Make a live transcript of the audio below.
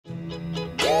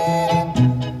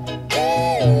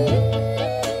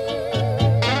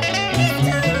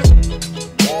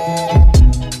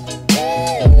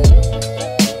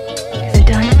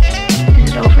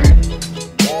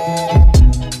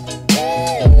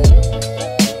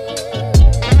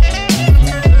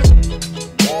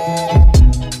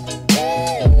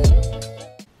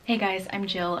I'm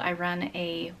Jill. I run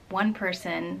a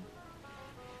one-person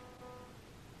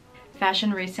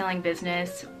fashion reselling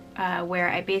business where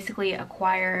I basically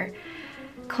acquire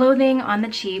clothing on the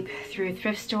cheap through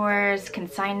thrift stores,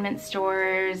 consignment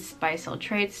stores, buy-sell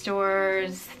trade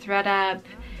stores, Thredup,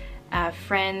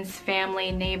 friends,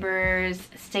 family, neighbors,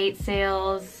 estate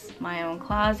sales, my own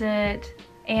closet,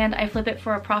 and I flip it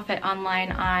for a profit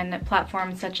online on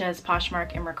platforms such as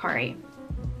Poshmark and Mercari.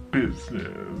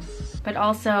 Business. But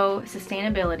also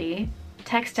sustainability,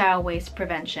 textile waste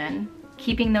prevention,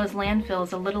 keeping those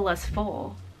landfills a little less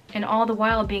full, and all the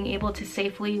while being able to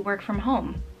safely work from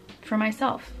home for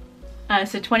myself.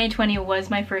 So 2020 was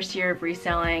my first year of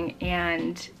reselling,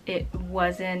 and it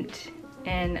wasn't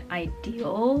an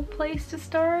ideal place to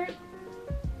start.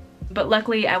 But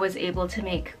luckily I was able to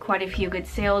make quite a few good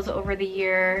sales over the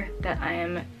year that I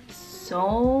am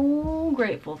so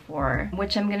grateful for,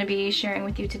 which I'm gonna be sharing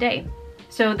with you today.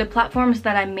 So the platforms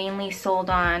that I mainly sold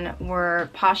on were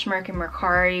Poshmark and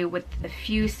Mercari, with a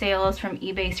few sales from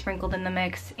eBay sprinkled in the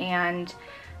mix, and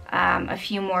a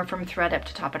few more from Thredup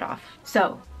to top it off.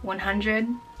 So 100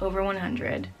 over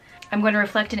 100. I'm going to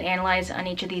reflect and analyze on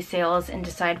each of these sales and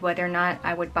decide whether or not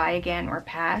I would buy again or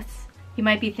pass. You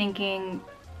might be thinking,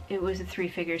 it was a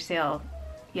 3-figure sale.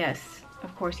 Yes,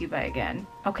 of course you buy again.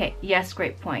 Okay, yes,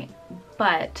 great point.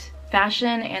 But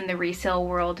fashion and the resale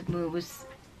world moves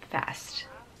fast.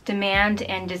 Demand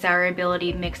and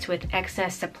desirability mixed with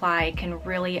excess supply can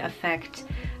really affect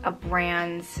a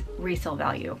brand's resale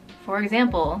value. For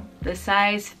example, the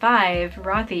size 5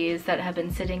 Rothy's that have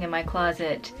been sitting in my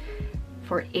closet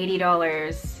for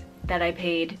 $80 that I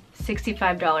paid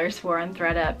 $65 for on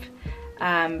Thredup,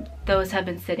 those have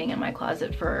been sitting in my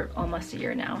closet for almost a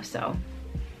year now. So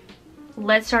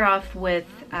let's start off with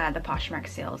the Poshmark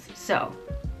sales. So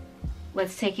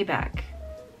let's take you back.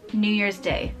 New Year's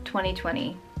Day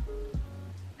 2020.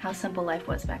 How simple life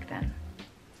was back then.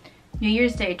 New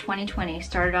Year's Day 2020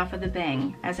 started off with a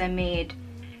bang as I made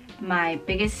my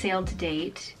biggest sale to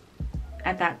date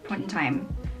at that point in time.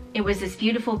 It was this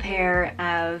beautiful pair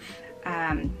of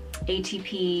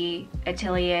ATP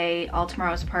Atelier All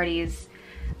Tomorrow's Parties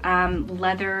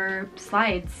leather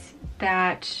slides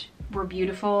that were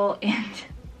beautiful, and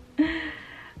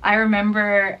I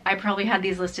remember I probably had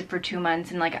these listed for 2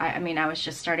 months, and like I mean I was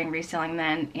just starting reselling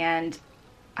then, and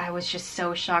I was just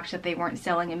so shocked that they weren't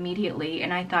selling immediately,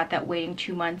 and I thought that waiting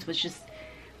 2 months was just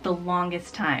the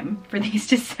longest time for these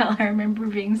to sell. I remember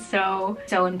being so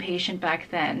impatient back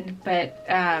then. But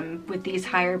with these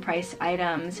higher price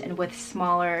items and with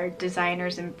smaller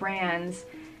designers and brands,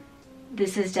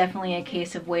 this is definitely a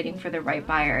case of waiting for the right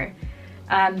buyer.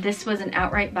 This was an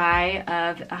outright buy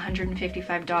of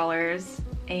 $155,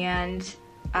 and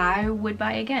I would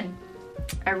buy again.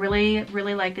 I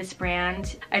really like this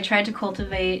brand. I tried to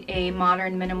cultivate a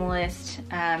modern minimalist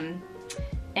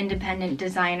independent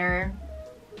designer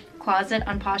closet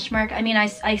on Poshmark. I mean,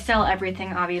 I sell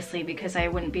everything obviously because I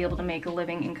wouldn't be able to make a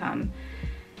living income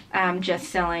just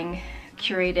selling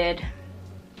curated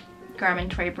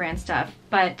garment trade brand stuff.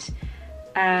 But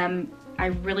I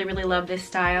really love this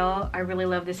style. I really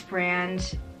love this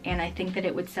brand, and I think that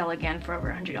it would sell again for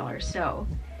over $100. So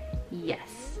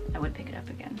yes, I would pick it up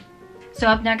again. So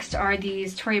up next are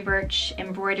these Tory Burch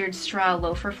embroidered straw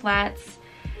loafer flats.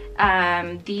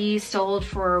 These sold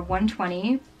for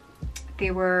 $120. They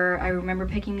were, I remember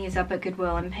picking these up at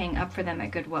Goodwill and paying up for them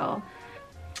at Goodwill.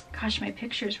 Gosh, my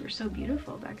pictures were so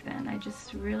beautiful back then. I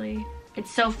just really, it's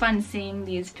so fun seeing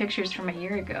these pictures from a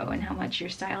year ago and how much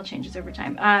your style changes over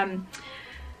time.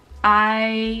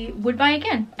 I would buy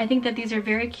again. I think that these are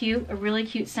very cute, a really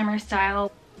cute summer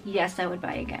style. Yes, I would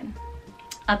buy again.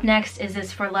 Up next is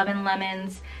this For Love and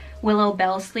Lemons Willow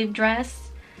Bell sleeve dress.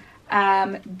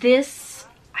 This,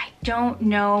 I don't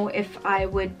know if I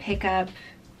would pick up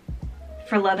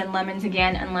For Love and Lemons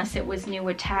again unless it was new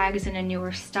with tags and a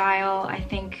newer style. I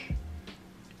think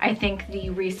the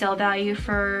resale value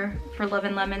for Love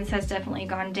and Lemons has definitely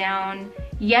gone down.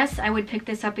 Yes, I would pick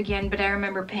this up again, but I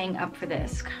remember paying up for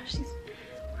this. Gosh,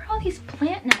 where are all these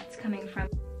plant nuts coming from?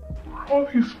 Where are all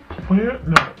these plant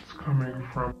nuts coming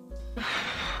from?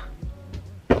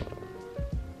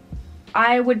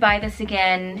 I would buy this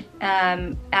again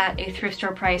at a thrift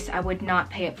store price. I would not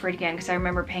pay up for it again because I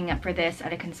remember paying up for this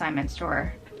at a consignment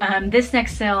store. This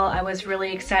next sale I was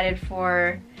really excited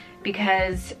for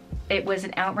because it was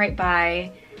an outright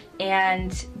buy,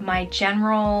 and my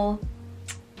general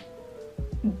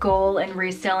goal in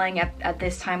reselling at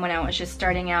this time when I was just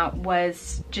starting out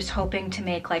was just hoping to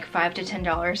make like $5 to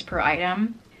 $10 per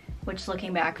item, which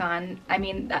looking back on, I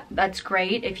mean, that's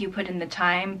great if you put in the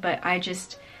time, but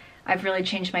I've really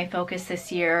changed my focus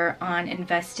this year on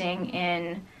investing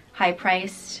in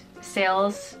high-priced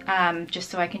sales, just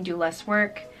so I can do less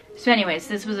work. So anyways,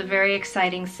 this was a very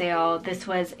exciting sale. This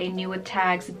was a new with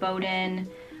tags Bowden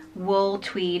wool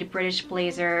tweed British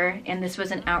blazer, and this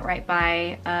was an outright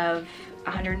buy of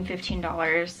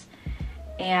 $115.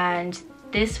 And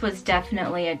this was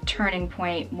definitely a turning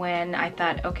point when I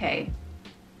thought, okay,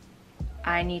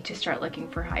 I need to start looking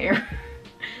for higher.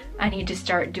 I need to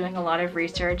start doing a lot of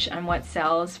research on what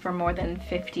sells for more than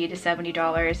 $50 to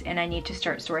 $70, and I need to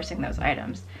start sourcing those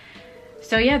items.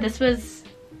 So yeah, this was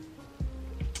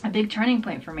a big turning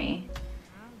point for me.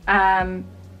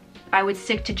 I would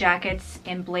stick to jackets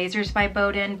and blazers by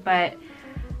Bowden, but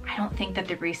I don't think that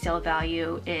the resale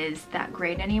value is that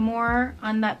great anymore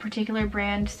on that particular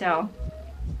brand. So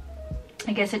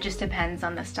I guess it just depends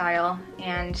on the style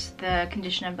and the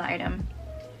condition of the item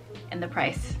and the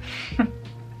price.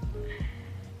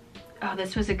 Oh,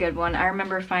 this was a good one. I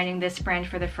remember finding this brand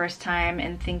for the first time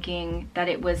and thinking that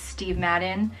it was Steve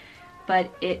Madden,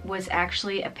 but it was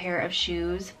actually a pair of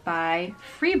shoes by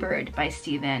Freebird by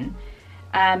Steven.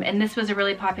 And this was a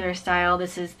really popular style.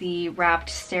 This is the wrapped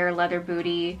stair leather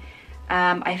booty.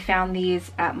 I found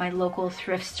these at my local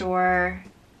thrift store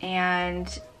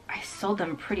and I sold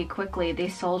them pretty quickly. They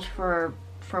sold for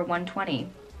 $120,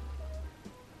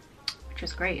 which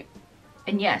was great.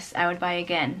 And yes, I would buy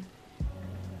again.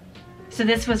 So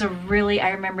this was I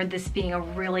remember this being a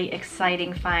really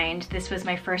exciting find. This was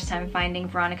my first time finding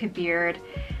Veronica Beard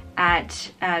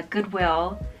at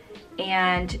Goodwill,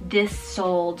 and this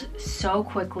sold so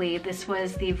quickly. This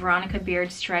was the Veronica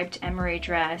Beard striped emery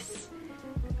dress.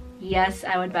 Yes,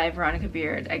 I would buy Veronica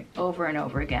Beard over and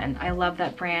over again. I love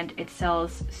that brand. It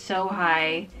sells so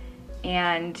high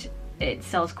and it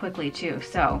sells quickly too.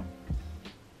 So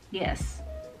yes,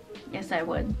 I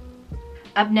would.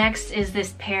 Up next is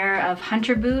this pair of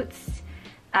hunter boots.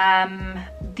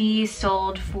 These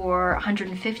sold for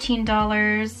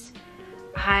 $115.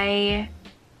 I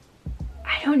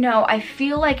don't know. I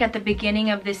feel like at the beginning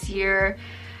of this year,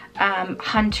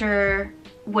 hunter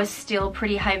was still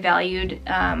pretty high valued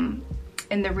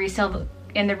in the resale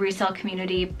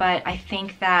community, but I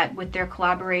think that with their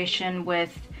collaboration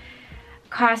with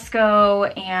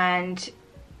Costco, and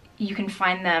you can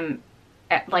find them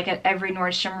at every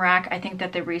Nordstrom rack, I think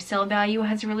that the resale value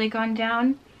has really gone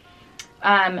down.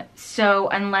 So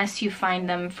unless you find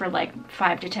them for like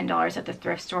 $5 to $10 at the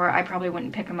thrift store, I probably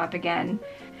wouldn't pick them up again.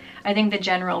 I think the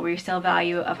general resale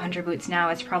value of hunter boots now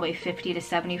is probably $50 to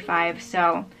 $75.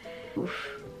 So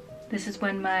oof. This is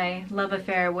when my love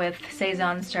affair with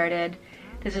Saison started.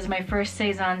 This is my first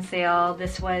Saison sale.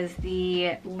 This was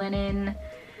the linen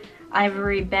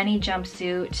ivory Benny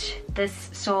jumpsuit. This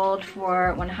sold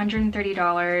for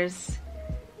 $130.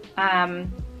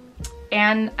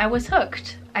 And I was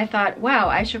hooked. I thought, wow,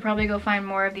 I should probably go find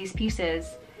more of these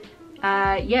pieces.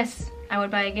 Yes, I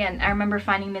would buy again. I remember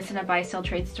finding this in a buy sell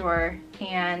trade store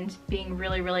and being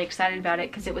really, really excited about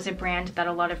it because it was a brand that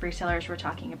a lot of resellers were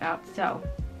talking about. So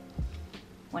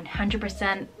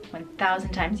 100%, 1000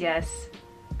 times yes,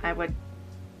 I would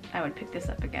pick this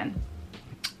up again.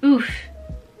 Oof.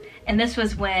 And this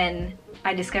was when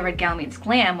I discovered Gal Meets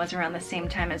Glam was around the same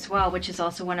time as well, which is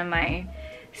also one of my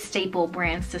staple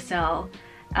brands to sell.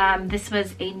 This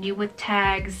was a new with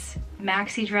tags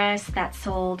maxi dress that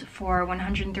sold for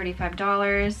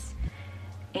 $135.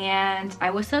 And I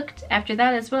was hooked after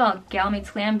that as well. Gal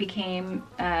Meets Glam became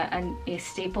a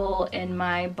staple in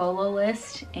my BOLO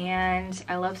list, and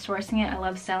I love sourcing it, I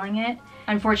love selling it.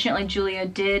 Unfortunately, Julia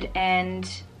did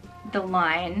end the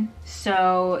line,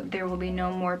 so there will be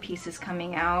no more pieces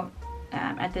coming out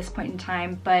at this point in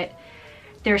time, but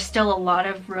there's still a lot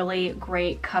of really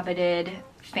great coveted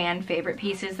fan favorite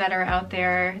pieces that are out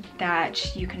there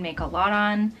that you can make a lot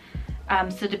on.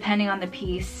 So depending on the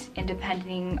piece and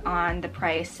depending on the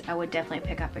price, I would definitely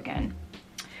pick up again.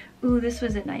 Ooh, this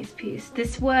was a nice piece.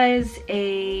 This was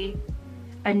a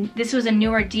newer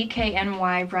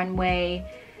DKNY runway,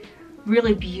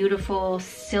 really beautiful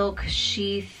silk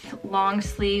sheath, long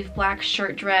sleeve black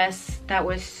shirt dress that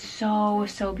was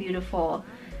so beautiful.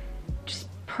 Just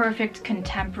perfect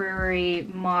contemporary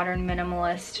modern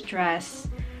minimalist dress.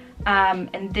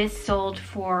 And this sold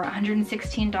for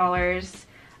 $116.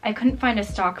 I couldn't find a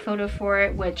stock photo for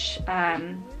it, which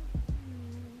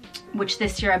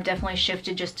this year I've definitely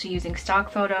shifted just to using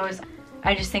stock photos.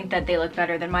 I just think that they look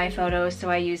better than my photos, so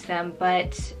I use them,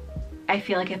 but I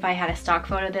feel like if I had a stock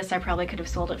photo of this, I probably could have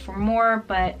sold it for more,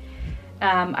 but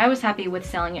I was happy with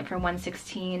selling it for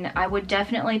 $116. I would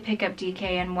definitely pick up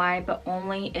DKNY, but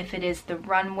only if it is the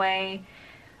runway,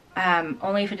 line,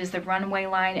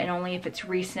 and only if it's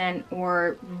recent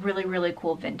or really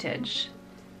cool vintage.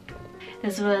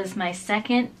 This was my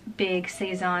second big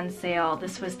Saison sale.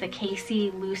 This was the Casey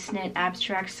loose knit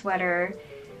abstract sweater,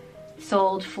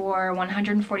 sold for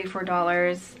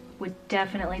 $144. Would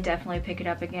definitely pick it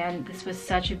up again. This was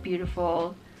such a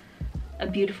beautiful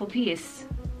piece.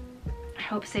 I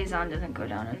hope Saison doesn't go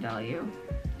down in value.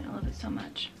 I love it so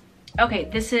much. Okay,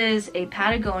 this is a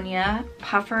Patagonia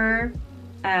puffer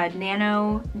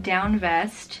nano down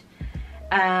vest.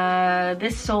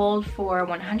 This sold for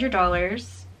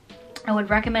 $100. I would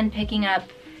recommend picking up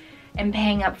and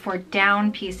paying up for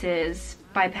down pieces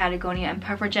by Patagonia and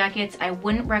puffer jackets. I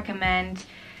wouldn't recommend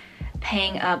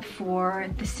paying up for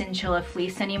the Cinchilla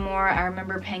fleece anymore. I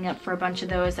remember paying up for a bunch of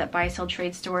those at buy-sell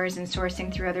trade stores and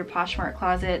sourcing through other Poshmark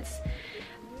closets.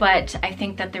 But I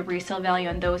think that the resale value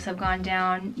on those have gone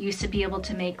down. Used to be able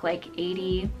to make like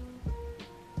 $75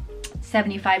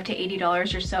 to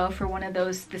 $80 or so for one of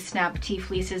those, the snap tee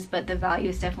fleeces, but the value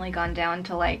has definitely gone down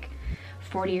to like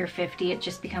 40 or 50. It's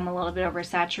just become a little bit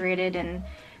oversaturated and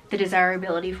the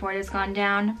desirability for it has gone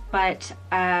down. But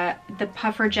the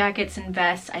puffer jackets and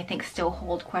vests I think still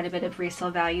hold quite a bit of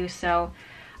resale value, so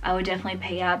I would definitely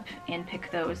pay up and pick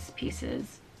those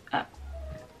pieces up.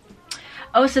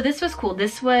 Oh, so this was cool.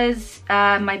 This was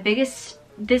my biggest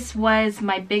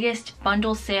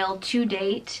bundle sale to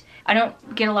date. I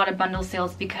don't get a lot of bundle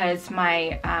sales because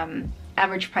my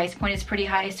average price point is pretty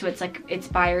high, so it's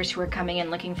buyers who are coming in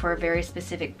looking for a very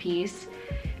specific piece,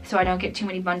 so I don't get too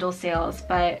many bundle sales.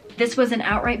 But this was an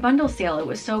outright bundle sale. It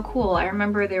was so cool. I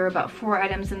remember there were about 4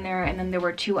 items in there, and then there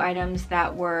were 2 items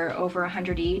that were over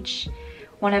 $100 each.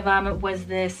 One of them was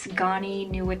this Ghani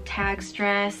new with tags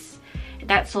dress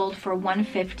that sold for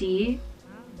 $150.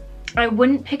 I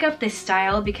wouldn't pick up this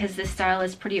style because this style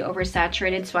is pretty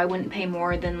oversaturated, so I wouldn't pay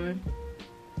more than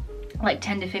like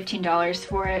 $10 to $15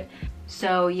 for it.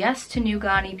 So yes to new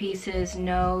Ghani pieces,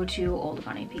 no to old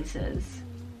Ghani pieces.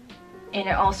 And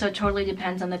it also totally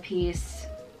depends on the piece,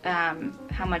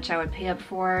 how much I would pay up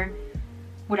for.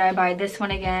 Would I buy this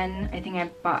one again? I think I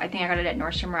got it at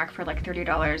Nordstrom Rack for like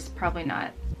 $30. Probably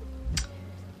not.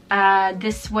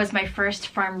 This was my first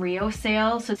Farm Rio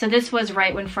sale. So this was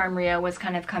right when Farm Rio was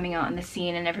kind of coming out on the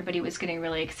scene and everybody was getting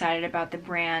really excited about the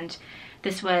brand.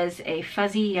 This was a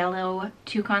fuzzy yellow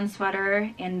toucan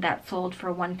sweater, and that sold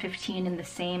for $115 in the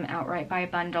same outright buy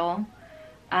bundle.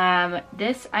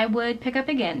 This I would pick up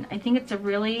again. I think it's a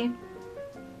really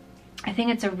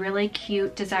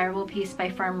cute, desirable piece by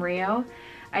Farm Rio.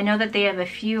 I know that they have a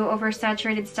few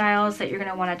oversaturated styles that you're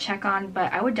gonna want to check on,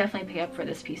 but I would definitely pay up for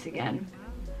this piece again.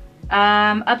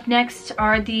 Up next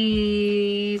are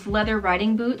these leather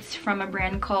riding boots from a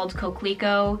brand called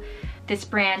Coquelicot. This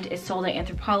brand is sold at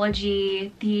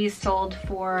Anthropologie. These sold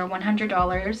for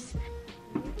 $100.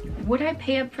 Would I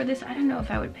pay up for this? I don't know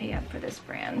if I would pay up for this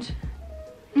brand.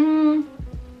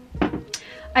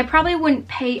 I probably wouldn't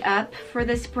pay up for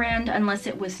this brand unless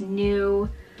it was new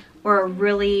or a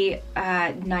really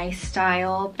nice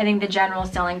style. I think the general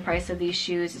selling price of these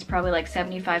shoes is probably like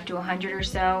 $75 to $100 or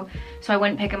so. So I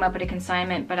wouldn't pick them up at a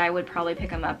consignment, but I would probably pick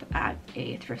them up at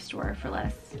a thrift store for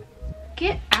less.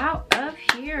 Get out of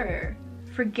here.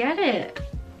 Forget it.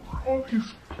 Where are all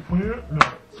these plant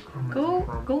nuts coming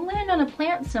from? Go land on a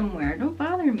plant somewhere. Don't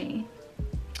bother me.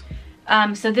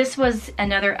 So this was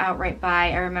another outright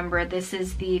buy. I remember this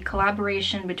is the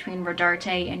collaboration between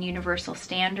Rodarte and Universal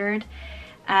Standard.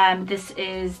 This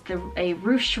is a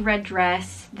ruched red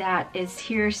dress that is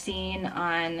here seen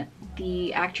on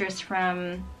the actress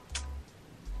from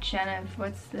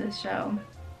what's the show?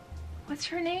 What's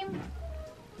her name?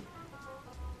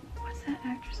 What's that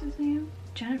actress's name?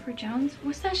 Jennifer Jones?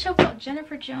 What's that show called?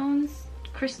 Jennifer Jones?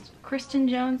 Kristen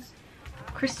Jones?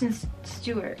 Kristen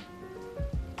Stewart?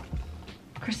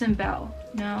 Kristen Bell?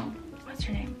 No. What's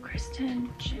her name?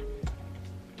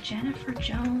 Jennifer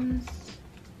Jones?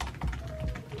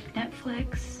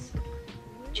 Netflix?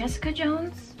 Jessica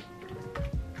Jones?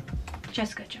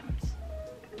 Jessica Jones.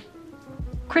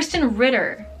 Kristen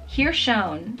Ritter. Here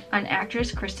shown on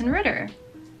actress Kristen Ritter.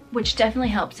 Which definitely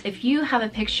helps. If you have a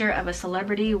picture of a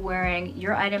celebrity wearing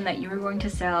your item that you're going to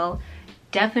sell,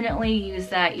 definitely use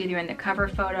that either in the cover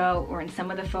photo or in some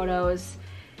of the photos.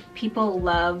 People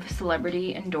love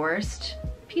celebrity endorsed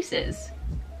pieces.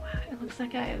 Wow, it looks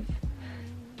like I've...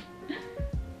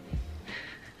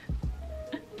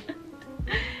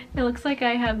 It looks like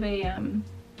I have a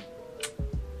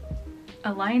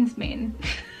lion's mane.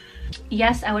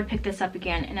 Yes, I would pick this up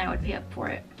again and I would pay up for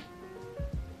it.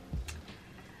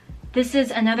 This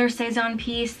is another Saison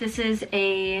piece. This is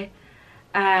a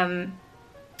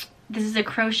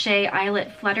crochet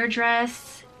eyelet flutter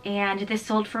dress, and this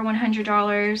sold for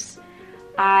 $100.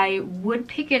 I would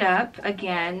pick it up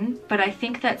again, but I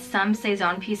think that some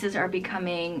Saison pieces are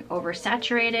becoming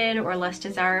oversaturated or less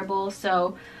desirable,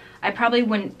 so I probably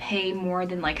wouldn't pay more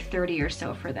than like 30 or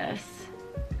so for this.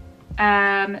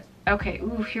 Okay,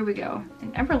 ooh, here we go.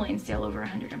 An Everlane sale over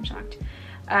 100, I'm shocked.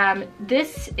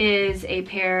 This is a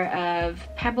pair of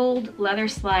pebbled leather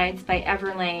slides by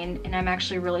Everlane, and I'm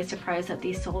actually really surprised that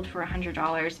these sold for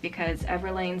 $100 because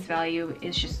Everlane's value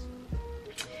is just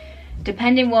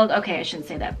depending, well, okay, I shouldn't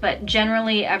say that, but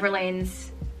generally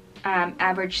Everlane's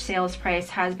average sales price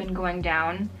has been going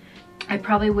down. I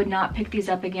probably would not pick these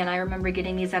up again. I remember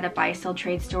getting these at a buy-sell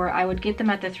trade store. I would get them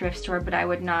at the thrift store, but I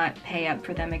would not pay up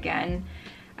for them again.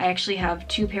 I actually have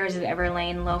 2 pairs of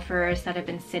Everlane loafers that have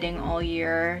been sitting all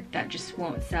year that just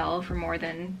won't sell for more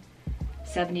than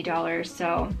 $70,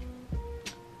 so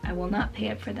I will not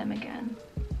pay up for them again.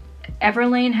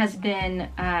 Everlane has been,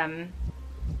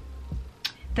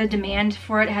 the demand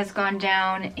for it has gone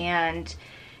down, and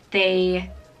they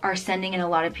are sending in a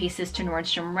lot of pieces to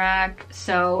Nordstrom Rack,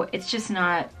 so it's just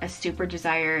not a super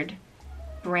desired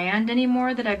brand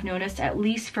anymore that I've noticed, at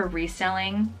least for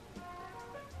reselling.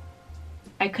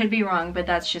 I could be wrong, but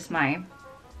that's just my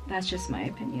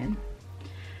opinion.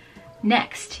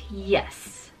 Next,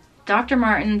 yes, Dr.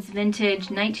 Martens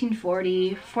vintage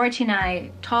 1940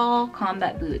 14-eye tall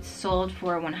combat boots sold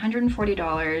for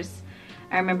 $140.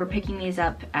 I remember picking these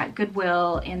up at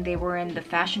Goodwill, and they were in the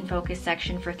fashion focus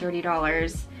section for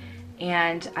 $30.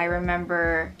 And I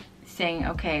remember saying,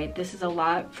 okay, this is a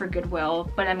lot for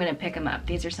Goodwill, but I'm gonna pick them up.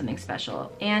 These are something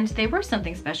special. And they were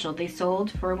something special. They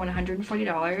sold for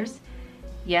 $140.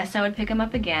 Yes, I would pick them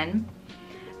up again.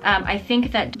 I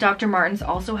think that Dr. Martens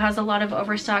also has a lot of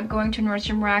overstock going to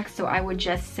Nordstrom Rack, so I would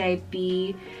just say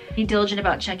be diligent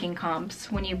about checking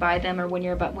comps when you buy them, or when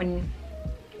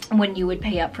you would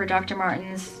pay up for Dr.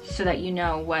 Martens, so that you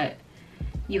know what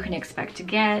you can expect to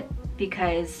get,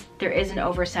 because there is an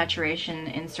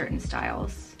oversaturation in certain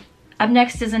styles. Up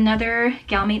next is another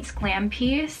Gal Meets Glam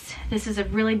piece. This is a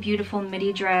really beautiful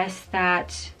midi dress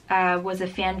that was a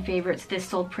fan favorite, so this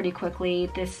sold pretty quickly.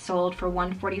 This sold for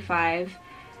 $145.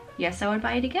 Yes, I would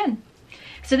buy it again.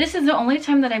 So this is the only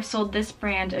time that I've sold this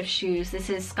brand of shoes. This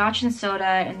is Scotch and Soda,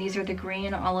 and these are the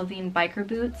green olivine biker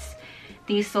boots.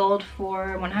 These sold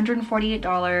for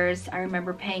 $148. I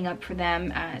remember paying up for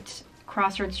them at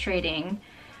Crossroads Trading.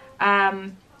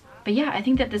 But yeah, I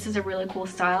think that this is a really cool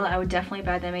style. I would definitely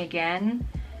buy them again.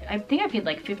 I think I paid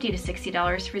like $50 to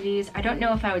 $60 for these. I don't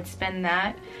know if I would spend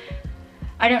that.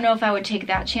 I don't know if I would take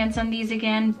that chance on these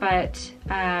again, but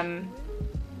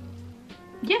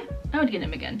yeah, I would get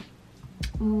them again.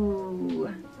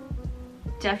 Ooh,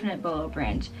 definite BOLO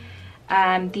brand.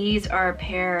 These are a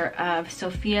pair of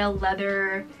Sophia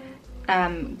leather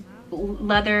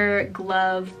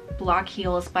glove block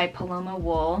heels by Paloma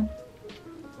Wool.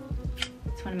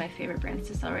 It's one of my favorite brands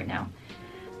to sell right now.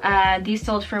 These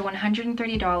sold for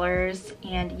 $130,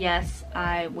 and yes,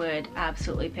 I would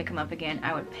absolutely pick them up again.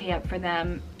 I would pay up for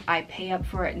them. I pay up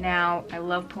for it now. I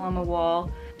love Paloma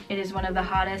Wool. It is one of the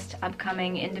hottest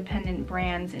upcoming independent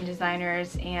brands and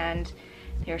designers, and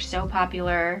they're so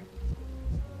popular.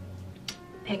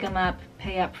 Pick them up,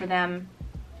 pay up for them.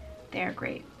 They're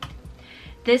great.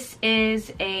 This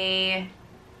is a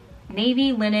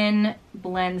navy linen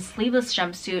blend sleeveless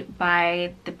jumpsuit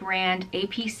by the brand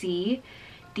APC.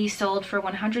 These sold for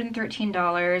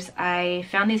 $113. I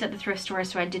found these at the thrift store,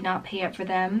 so I did not pay up for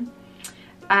them.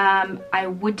 I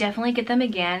would definitely get them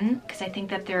again because I think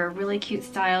that they're a really cute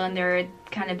style, and they're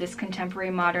kind of this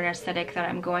contemporary modern aesthetic that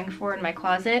I'm going for in my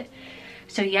closet.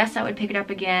 So yes, I would pick it up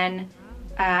again.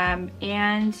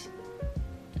 And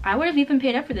I would have even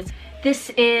paid up for this. This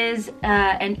is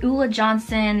an Ulla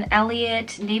Johnson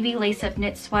Elliott navy lace-up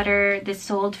knit sweater. This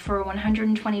sold for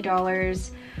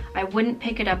 $120. I wouldn't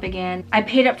pick it up again. I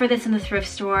paid up for this in the thrift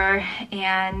store,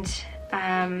 and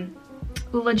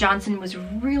Ulla Johnson was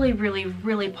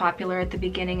really popular at the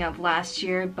beginning of last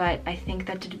year, but I think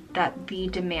that the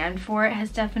demand for it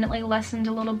has definitely lessened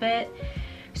a little bit.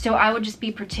 So I would just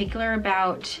be particular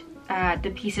about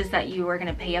the pieces that you are going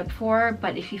to pay up for,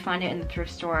 but if you find it in the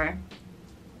thrift store,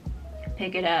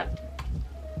 pick it up.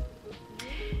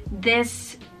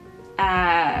 This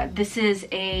is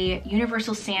a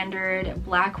Universal Standard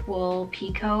black wool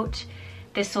pea coat.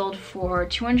 This sold for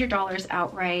 $200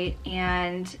 outright,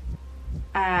 and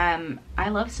I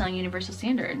love selling Universal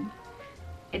Standard.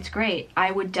 It's great.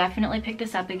 I would definitely pick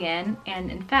this up again,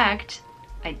 and in fact,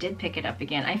 I did pick it up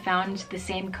again. I found the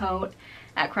same coat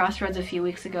at Crossroads a few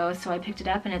weeks ago, so I picked it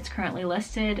up, and it's currently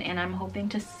listed, and I'm hoping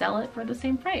to sell it for the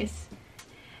same price.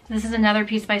 This is another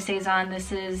piece by Saison.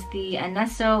 This is the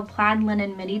Anesso plaid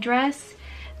linen midi dress.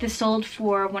 This sold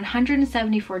for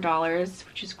 $174,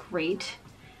 which is great.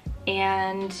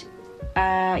 And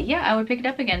yeah, I would pick it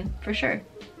up again for sure.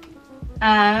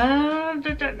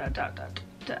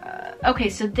 Okay,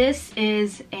 so this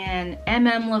is an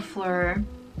LaFleur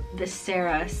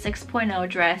Visera 6.0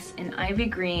 dress in ivy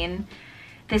green.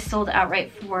 This sold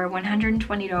outright for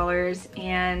 $120,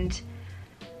 and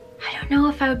I don't know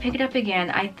if I would pick it up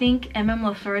again. I think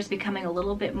LaFleur is becoming a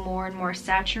little bit more and more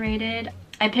saturated.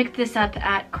 I picked this up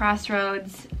at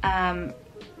Crossroads.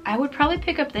 I would probably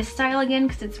pick up this style again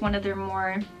because it's one of their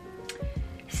more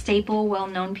staple,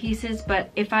 well-known pieces, but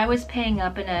if I was paying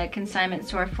up in a consignment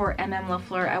store for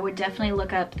LaFleur, I would definitely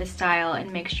look up the style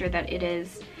and make sure that it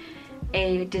is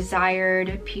a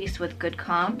desired piece with good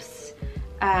comps.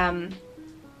 I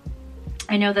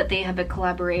know that they have a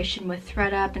collaboration with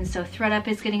Thredup, and so Thredup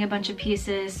is getting a bunch of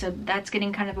pieces, so that's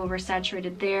getting kind of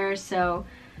oversaturated there, so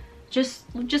just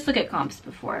look at comps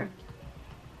before.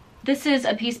 This is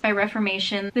a piece by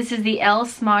Reformation. This is the L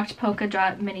Smocked Polka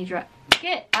Dot Mini Dress.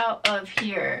 Get out of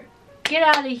here. Get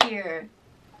out of here.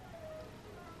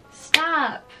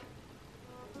 Stop.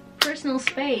 Personal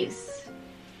space.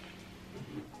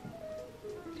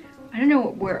 I don't know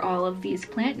where all of these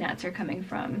plant gnats are coming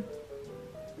from.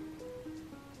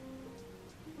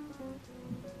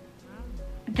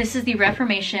 This is the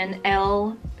Reformation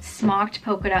L Smocked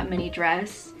Polka Dot Mini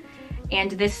Dress.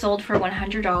 And this sold for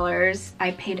 $100.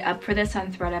 I paid up for this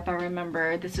on Thredup, I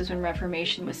remember. This was when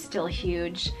Reformation was still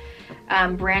huge.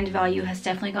 Brand value has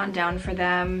definitely gone down for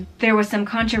them. There was some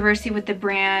controversy with the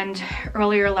brand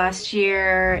earlier last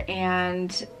year,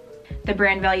 and the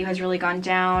brand value has really gone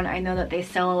down. I know that they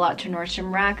sell a lot to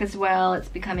Nordstrom Rack as well. It's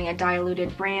becoming a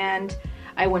diluted brand.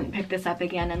 I wouldn't pick this up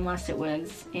again unless it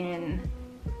was in...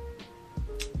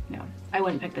 No, I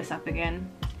wouldn't pick this up again.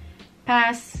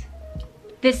 Pass.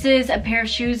 This is a pair of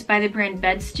shoes by the brand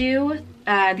Bedstew.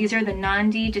 These are the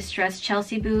Nandi Distressed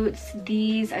Chelsea boots.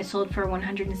 These I sold for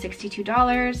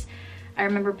 $162. I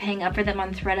remember paying up for them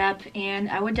on Thredup, and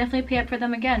I would definitely pay up for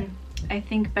them again. I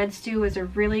think Bedstew is a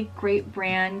really great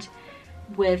brand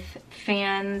with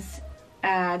fans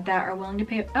that are willing to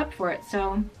pay up for it.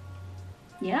 So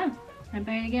yeah, I'd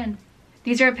buy it again.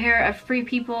 These are a pair of Free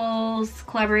People's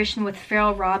collaboration with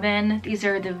Feral Robin. These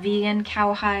are the vegan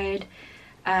cowhide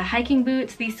hiking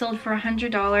boots. These sold for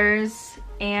 $100,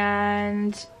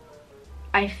 and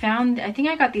I think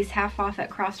I got these half off at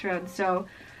Crossroads, so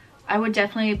I would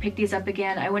definitely pick these up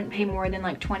again. I wouldn't pay more than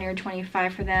like $20 or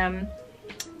 $25 for them,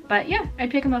 but yeah,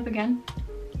 I'd pick them up again.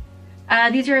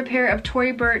 These are a pair of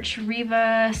Tory Burch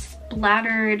Riva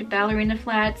splattered ballerina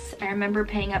flats. I remember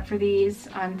paying up for these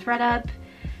on Thredup.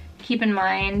 Keep in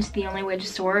mind, the only way to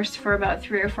source for about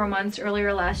 3 or 4 months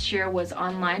earlier last year was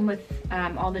online with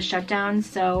all the shutdowns,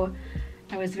 so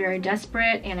I was very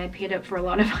desperate and I paid up for a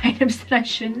lot of items that I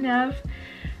shouldn't have.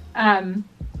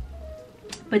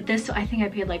 But this, I think I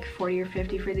paid like $40 or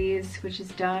 $50 for these, which is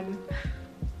dumb.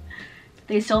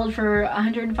 They sold for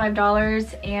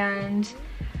 $105, and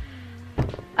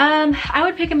I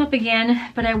would pick them up again,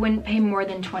 but I wouldn't pay more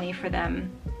than $20 for them.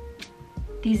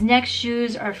 These next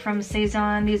shoes are from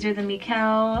Saison. These are the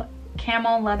Mikel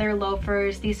camel leather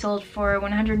loafers. These sold for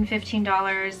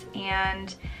 $115,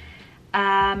 and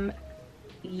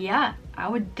yeah, I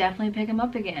would definitely pick them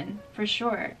up again for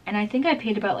sure. And I think I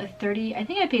paid about like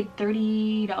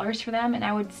 $30 for them, and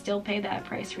I would still pay that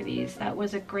price for these. That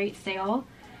was a great sale,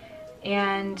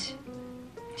 and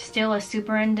still a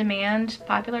super in demand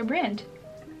popular brand.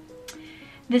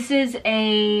 This is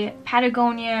a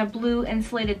Patagonia blue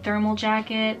insulated thermal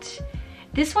jacket.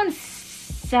 This one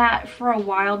sat for a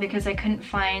while because I couldn't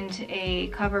find a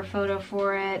cover photo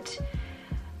for it.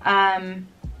 I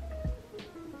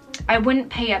wouldn't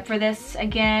pay up for this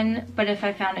again, but if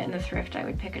I found it in the thrift, I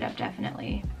would pick it up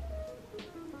definitely.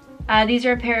 These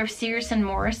are a pair of Sears &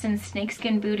 Morrison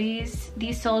snakeskin booties.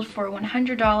 These sold for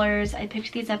 $100. I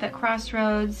picked these up at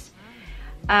Crossroads.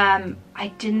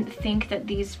 I didn't think that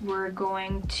these were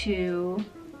going to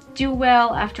do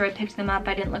well after I picked them up.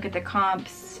 I didn't look at the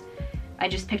comps. I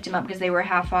just picked them up because they were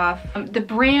half off. The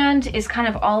brand is kind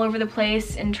of all over the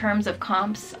place in terms of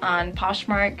comps on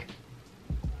Poshmark,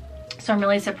 so I'm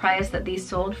really surprised that these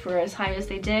sold for as high as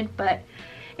they did, but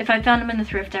if I found them in the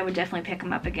thrift, I would definitely pick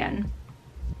them up again.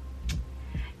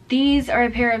 These are a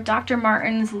pair of Dr.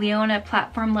 Martens Leona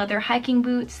platform leather hiking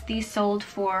boots. These sold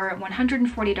for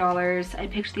 $140. I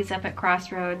picked these up at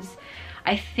Crossroads.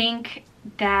 I think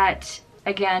that,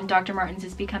 again, Dr. Martens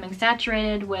is becoming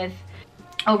saturated with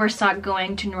overstock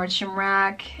going to Nordstrom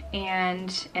Rack and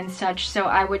such, so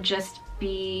I would just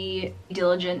be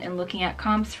diligent in looking at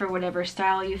comps for whatever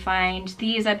style you find.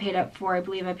 These I paid up for. I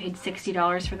believe I paid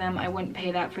 $60 for them. I wouldn't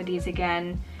pay that for these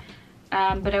again.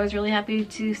 but I was really happy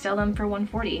to sell them for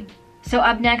 $140. So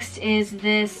up next is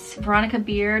this Veronica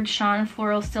Beard Sean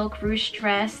Floral Silk Ruche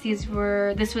dress.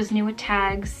 This was new with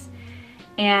tags,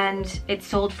 and it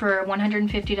sold for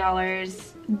 $150.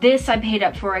 This I paid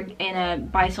up for in a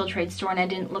buy sold trade store, and I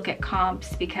didn't look at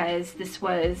comps because this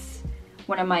was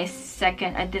one of my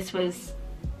this was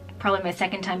probably my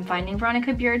second time finding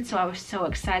Veronica Beard, so I was so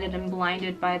excited and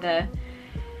blinded by the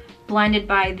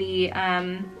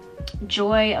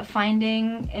joy of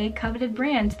finding a coveted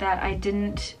brand that I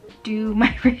didn't do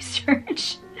my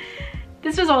research.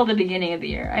 This was all the beginning of the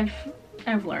year.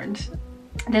 I've learned.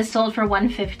 This sold for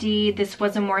 $150. This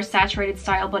was a more saturated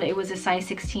style, but it was a size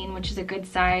 16, which is a good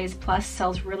size, plus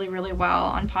sells really, really well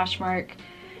on Poshmark.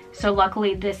 So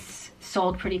luckily this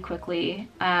sold pretty quickly.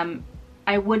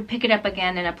 I would pick it up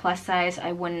again in a plus size.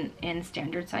 I wouldn't in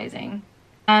standard sizing.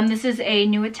 This is a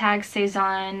new at tag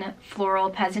Cezanne floral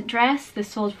peasant dress. This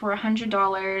sold for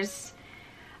 $100.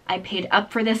 I paid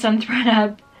up for this on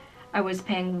Thredup. I was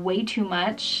paying way too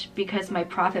much because my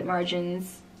profit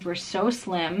margins were so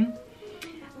slim.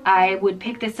 I would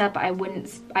pick this up. I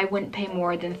wouldn't pay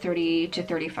more than $30 to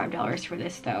 $35 for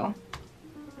this though.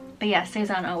 But yeah,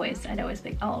 Cezanne I'll always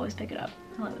pick it up.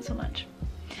 I love it so much.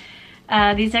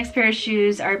 These next pair of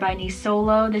shoes are by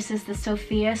Nisolo. This is the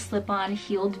Sophia slip-on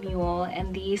heeled mule,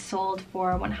 and these sold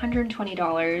for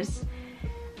 $120.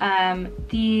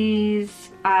 These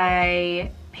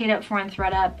I paid up for on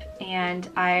Thredup, and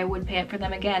I would pay up for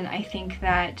them again. I think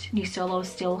that Nisolo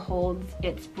still holds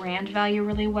its brand value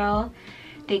really well.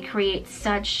 They create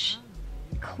such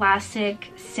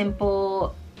classic,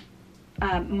 simple,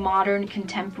 modern,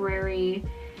 contemporary,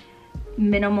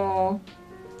 minimal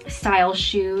style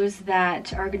shoes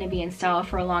that are going to be in style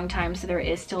for a long time, so there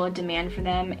is still a demand for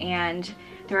them, and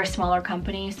they're a smaller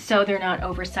company, so they're not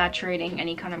oversaturating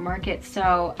any kind of market.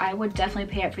 So I would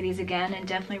definitely pay up for these again, and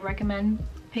definitely recommend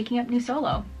picking up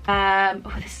Nisolo.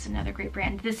 Oh, this is another great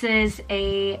brand. This is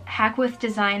a Hackwith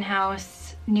Design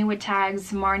House new with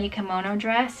tags Marni kimono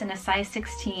dress in a size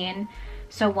 16.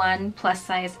 So 1, plus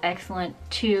size, excellent.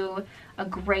 2, a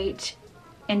great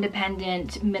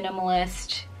independent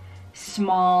minimalist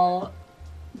small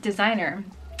designer.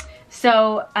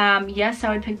 So yes,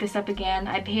 I would pick this up again.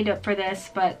 I paid up for this,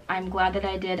 but I'm glad that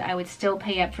I did. I would still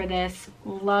pay up for this.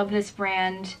 Love this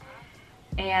brand,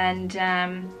 and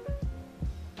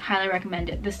highly recommend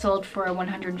it. This sold for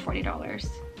 $140.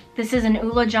 This is an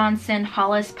Ulla Johnson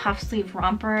Hollis puff sleeve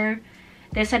romper.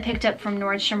 This I picked up from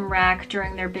Nordstrom Rack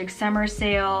during their big summer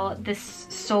sale. This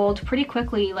sold pretty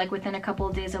quickly, like within a couple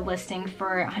of days of listing,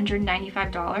 for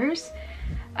 $195.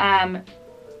 I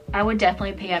would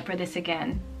definitely pay up for this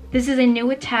again. This is a new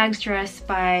with tags dress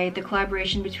by the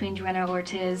collaboration between Joanna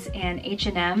Ortiz and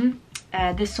H&M.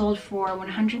 This sold for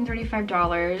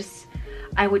 $135.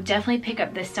 I would definitely pick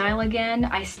up this style again.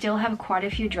 I still have quite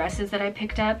a few dresses that I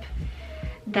picked up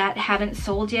that haven't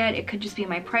sold yet. It could just be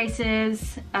my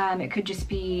prices, it could just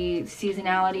be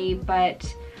seasonality,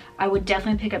 but I would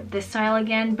definitely pick up this style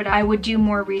again. But I would do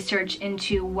more research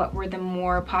into what were the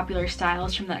more popular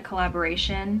styles from that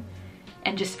collaboration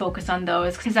and just focus on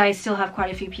those, because I still have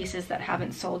quite a few pieces that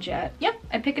haven't sold yet. Yep,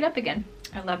 I pick it up again.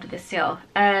 I loved this sale.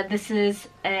 This is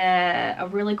a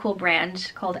really cool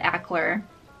brand called Ackler.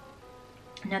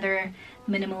 Another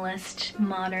minimalist,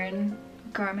 modern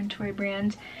garmentory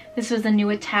brand. This was a new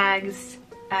with tags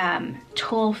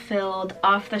tulle-filled,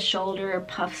 off-the-shoulder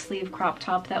puff sleeve crop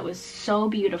top that was so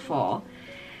beautiful.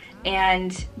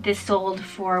 And this sold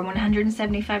for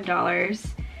 $175.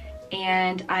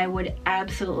 And I would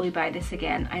absolutely buy this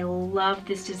again. I love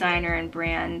this designer and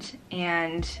brand,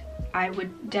 and I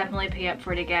would definitely pay up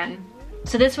for it again.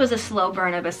 So this was a slow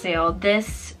burn of a sale.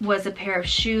 This was a pair of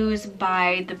shoes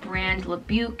by the brand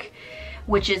Lebuc,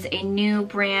 which is a new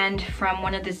brand from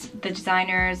one of the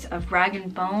designers of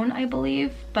Rag & Bone, I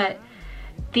believe. But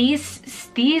these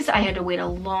I had to wait a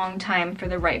long time for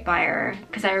the right buyer,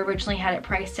 because I originally had it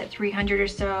priced at $300 or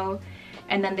so,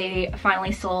 and then they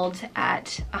finally sold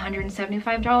at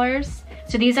 $175.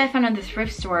 So these I found at the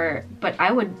thrift store, but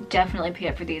I would definitely pay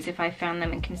up for these if I found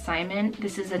them in consignment.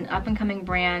 This is an up-and-coming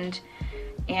brand,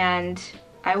 and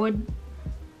I would,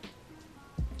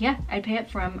 yeah, I'd pay up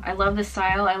for them. I love the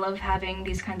style. I love having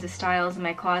these kinds of styles in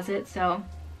my closet, so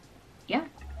yeah.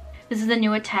 This is the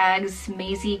new at tags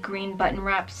Maisie green button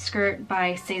wrap skirt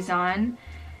by Cezanne.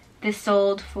 This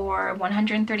sold for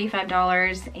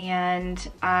 $135,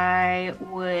 and I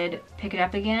would pick it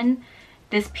up again.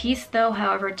 This piece though,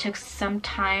 however, took some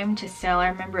time to sell. I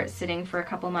remember it sitting for a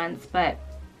couple months, but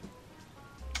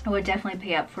I would definitely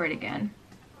pay up for it again.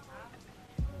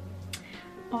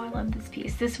 Oh, I love this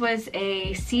piece. This was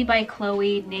a C by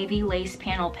Chloe navy lace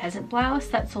panel peasant blouse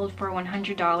that sold for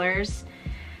 $100.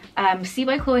 C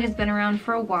by Chloe has been around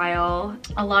for a while.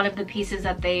 A lot of the pieces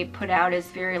that they put out is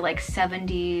very like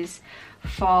 70s,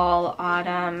 fall,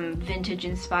 autumn, vintage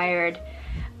inspired.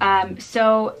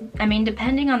 So, I mean,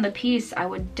 depending on the piece, I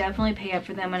would definitely pay up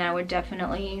for them, and I would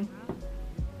definitely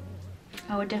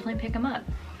pick them up.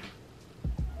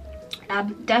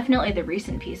 Definitely the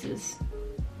recent pieces.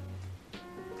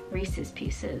 Recent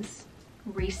pieces.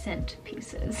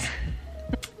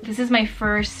 This is my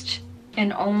first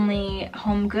and only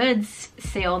home goods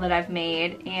sale that I've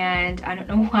made, and I don't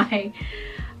know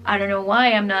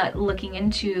why I'm not looking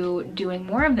into doing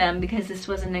more of them, because this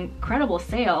was an incredible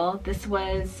sale. This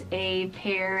was a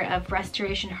pair of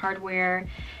Restoration Hardware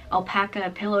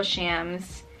alpaca pillow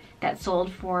shams that sold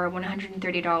for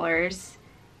 $130.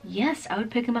 Yes, I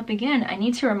would pick them up again. I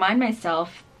need to remind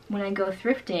myself when I go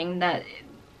thrifting that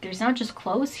there's not just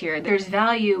clothes here, there's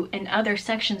value in other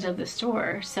sections of the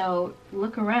store, so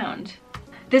look around.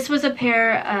 This was a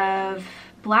pair of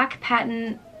black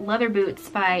patent leather boots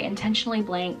by Intentionally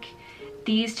Blank.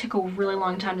 These took a really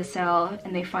long time to sell,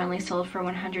 and they finally sold for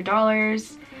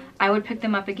 $100. I would pick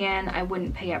them up again. I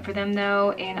wouldn't pay up for them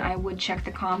though, and I would check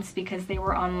the comps because they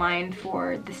were online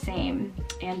for the same,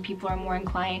 and people are more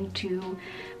inclined to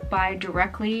buy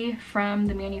directly from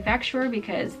the manufacturer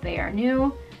because they are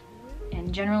new,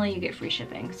 and generally you get free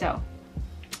shipping. So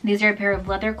these are a pair of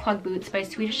leather clog boots by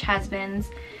Swedish Has-Beens.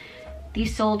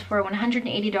 These sold for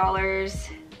 $180.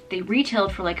 They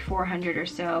retailed for like $400 or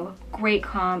so. Great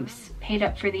comps, paid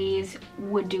up for these,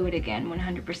 would do it again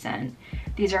 100%.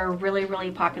 These are a really, really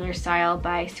popular style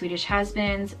by Swedish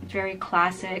Has-Beens, very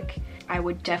classic. I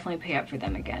would definitely pay up for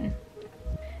them again.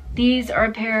 These are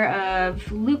a pair of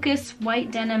Lucas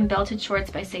white denim belted shorts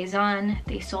by Saison.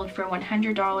 They sold for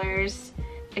 $100.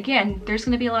 Again, there's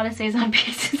gonna be a lot of Saison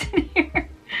pieces in here.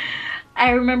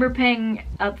 I remember paying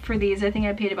up for these. I think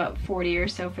I paid about $40 or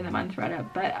so for them on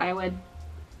Thredup, but I would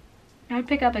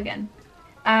pick up again.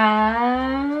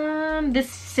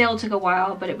 This sale took a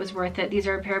while, but it was worth it. These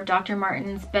are a pair of Dr.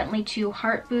 Martens Bentley 2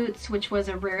 heart boots, which was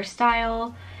a rare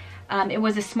style. It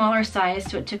was a smaller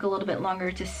size, so it took a little bit longer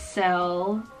to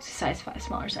sell. Size 5,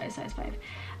 smaller size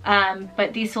 5.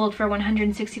 But these sold for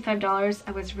 $165.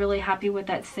 I was really happy with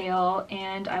that sale,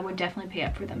 and I would definitely pay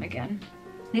up for them again.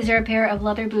 These are a pair of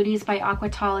leather booties by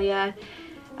Aquatalia.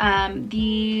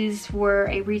 These were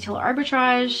a retail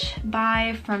arbitrage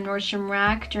buy from Nordstrom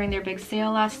Rack during their big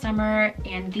sale last summer,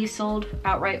 and these sold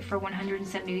outright for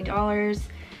 $170,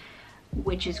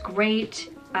 which is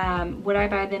great. Would I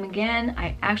buy them again?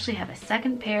 I actually have a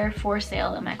second pair for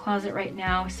sale in my closet right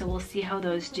now, so we'll see how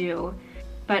those do.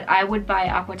 But I would buy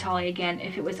Aquatalia again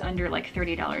if it was under like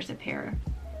 $30 a pair.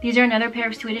 These are another pair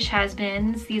of Swedish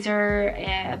Has-Beens. These are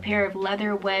a pair of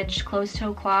leather wedge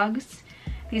closed-toe clogs.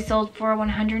 These sold for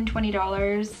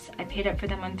 $120. I paid up for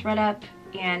them on Thredup,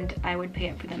 and I would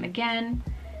pay up for them again.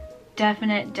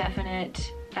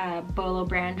 Definite BOLO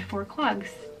brand for clogs.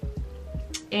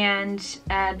 And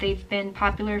they've been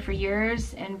popular for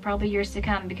years and probably years to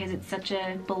come because it's such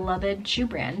a beloved shoe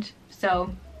brand.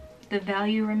 So the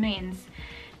value remains.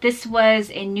 This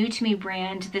was a new to me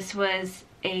brand. This was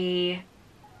a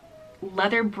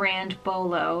leather brand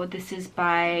BOLO. This is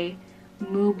by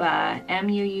Muba,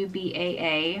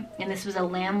 M-U-U-B-A-A, and this was a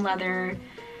lamb leather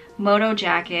moto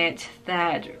jacket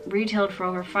that retailed for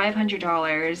over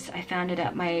 $500. I found it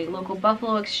at my local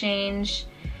Buffalo exchange.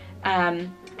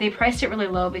 They priced it really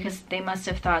low because they must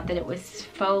have thought that it was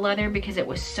faux leather because it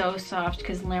was so soft,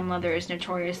 because lamb leather is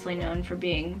notoriously known for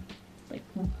being like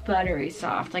buttery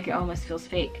soft, like it almost feels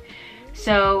fake.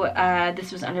 So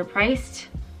this was underpriced.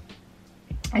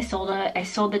 I sold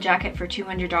the jacket for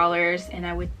 $200, and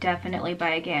I would definitely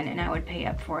buy again, and I would pay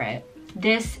up for it.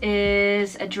 This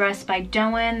is a dress by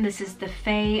Doen. This is the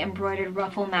Faye embroidered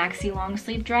ruffle maxi long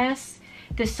sleeve dress.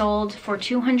 This sold for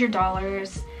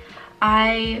 $200.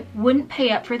 I wouldn't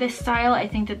pay up for this style. I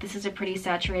think that this is a pretty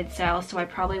saturated style, so I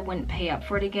probably wouldn't pay up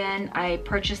for it again. I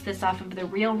purchased this off of the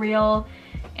Real,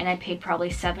 and I paid probably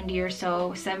 $70 or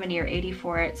so, $70 or $80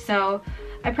 for it. So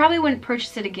I probably wouldn't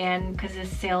purchase it again because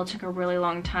this sale took a really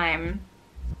long time.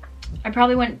 I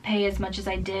probably wouldn't pay as much as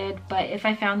I did, but if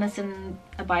I found this in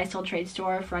a buy sell trade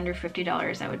store for under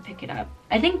 $50, I would pick it up.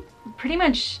 I think pretty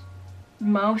much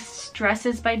most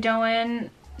dresses by Doen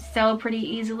sell pretty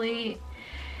easily,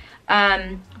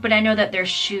 but I know that their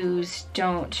shoes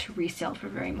don't resell for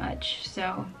very much.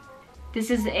 So this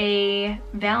is a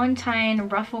Valentine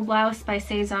ruffle blouse by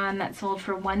Saison that sold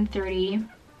for $130.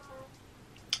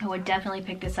 I would definitely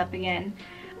pick this up again.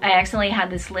 I accidentally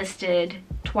had this listed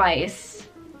twice,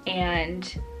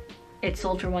 and it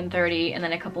sold for $130, and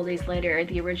then a couple days later,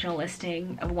 the original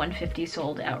listing of $150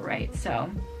 sold outright. So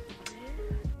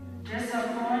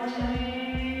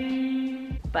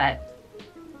disappointing. But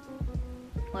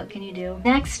what can you do?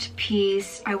 Next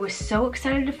piece I was so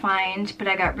excited to find, but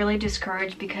I got really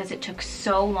discouraged because it took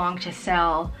so long to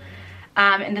sell.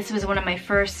 And this was one of my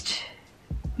first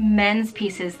men's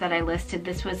pieces that I listed.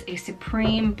 This was a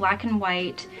Supreme black and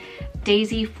white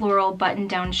daisy floral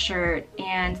button-down shirt,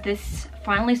 and this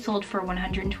finally sold for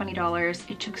 $120.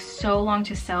 It took so long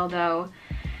to sell though.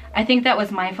 I think that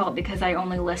was my fault because I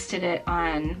only listed it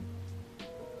on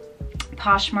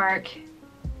Poshmark,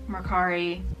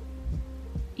 Mercari,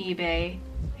 eBay.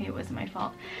 It was my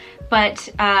fault. But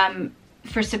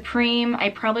for Supreme,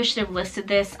 I probably should have listed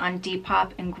this on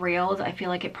Depop and Grailed. I feel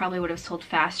like it probably would have sold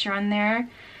faster on there.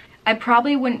 I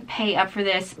probably wouldn't pay up for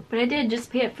this, but I did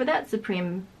just pay up for that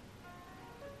Supreme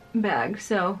bag,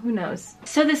 so who knows.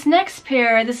 So this next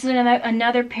pair, this is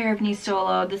another pair of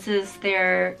Nisolo. This is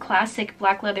their classic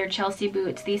black leather Chelsea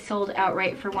boots. These sold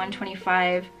outright for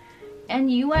 $125, and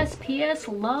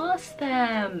USPS lost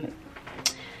them.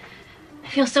 I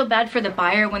feel so bad for the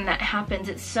buyer when that happens.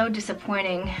 It's so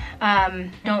disappointing. I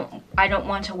don't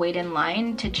want to wait in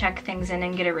line to check things in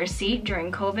and get a receipt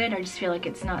during COVID. I just feel like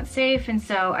it's not safe, and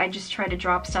so I just try to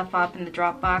drop stuff off in the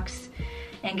drop box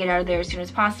and get out of there as soon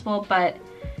as possible. But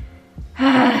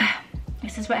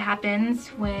this is what happens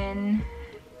when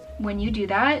you do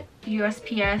that.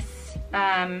 USPS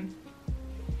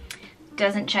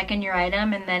doesn't check in your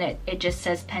item, and then it just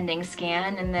says pending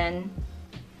scan, and then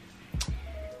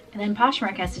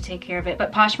Poshmark has to take care of it.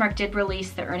 But Poshmark did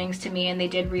release the earnings to me, and they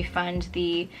did refund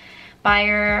the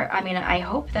buyer. I mean, I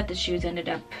hope that the shoes ended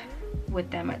up with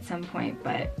them at some point,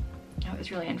 but that was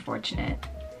really unfortunate.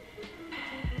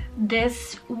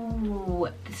 This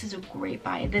is a great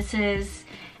buy. This is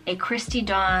a Christy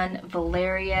Dawn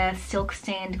Valeria silk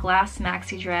stained glass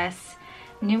maxi dress,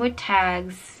 new with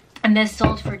tags, and this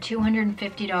sold for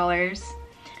 $250.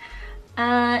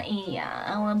 Yeah,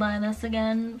 I want to buy this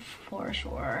again for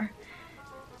sure.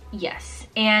 Yes,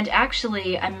 and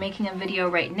actually I'm making a video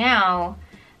right now,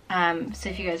 so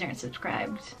if you guys aren't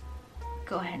subscribed,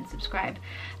 go ahead and subscribe.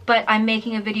 But I'm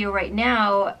making a video right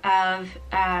now of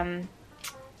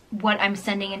what I'm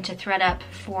sending into Thredup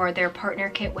for their partner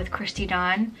kit with Christy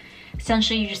Dawn.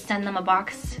 Essentially, you just send them a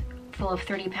box full of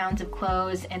 30 pounds of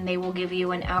clothes, and they will give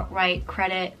you an outright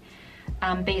credit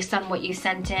based on what you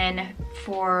sent in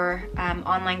for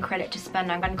online credit to spend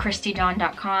on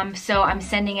christydawn.com. So I'm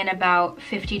sending in about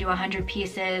 50 to 100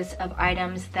 pieces of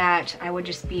items that I would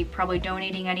just be probably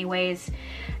donating anyways,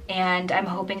 and I'm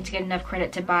hoping to get enough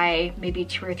credit to buy maybe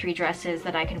 2 or 3 dresses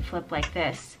that I can flip like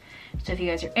this. So if you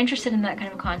guys are interested in that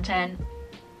kind of content,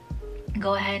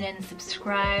 go ahead and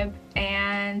subscribe,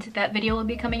 and that video will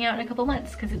be coming out in a couple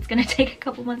months because it's gonna take a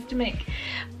couple months to make.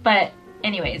 But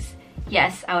anyways,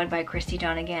 yes, I would buy Christy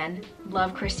Dawn again.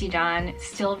 Love Christy Dawn,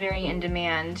 still very in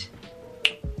demand.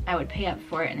 I would pay up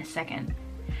for it in a second.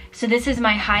 So this is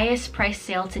my highest price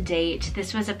sale to date.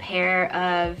 This was a pair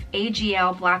of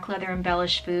AGL black leather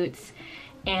embellished boots,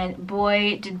 and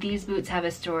boy, did these boots have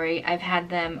a story. I've had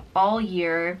them all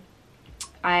year.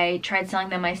 I tried selling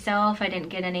them myself. I didn't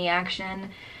get any action.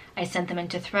 I sent them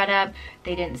into Thredup.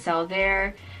 They didn't sell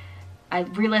there. I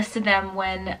relisted them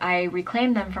when I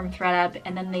reclaimed them from Thredup,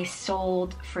 and then they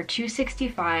sold for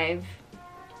 $265.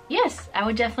 Yes, I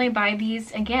would definitely buy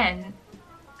these again.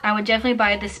 I would definitely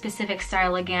buy this specific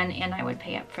style again, and I would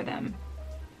pay up for them.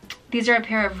 These are a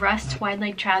pair of Rust wide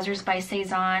leg trousers by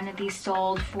Cezanne. These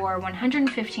sold for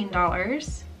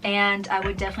 $115, and I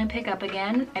would definitely pick up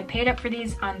again. I paid up for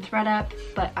these on Thredup,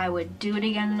 but I would do it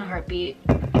again in a heartbeat.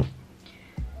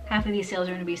 Half of these sales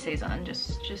are going to be Cezanne,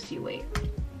 just you wait.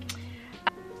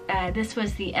 This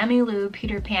was the Emmylou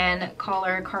Peter Pan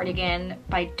collar cardigan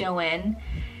by Doen,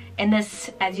 and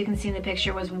this, as you can see in the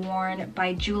picture, was worn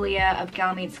by Julia of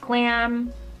Gal Meets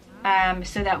Glam.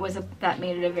 So that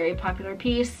made it a very popular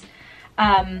piece.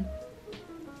 I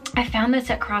found this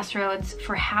at Crossroads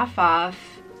for half off,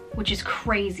 which is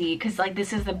crazy because like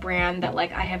this is the brand that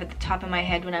like I have at the top of my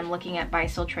head when I'm looking at buy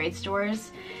sell trade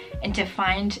stores, and to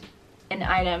find an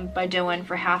item by Doen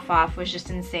for half off was just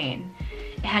insane.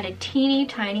 It had a teeny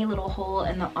tiny little hole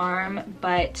in the arm,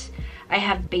 but I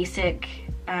have basic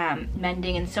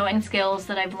mending and sewing skills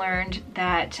that I've learned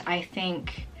that I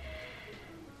think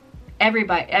every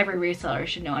reseller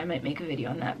should know. I might make a video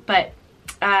on that. But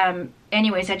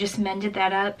anyways, I just mended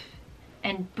that up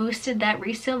and boosted that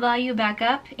resale value back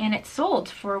up, and it sold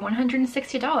for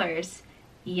 $160.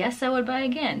 Yes, I would buy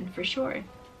again for sure.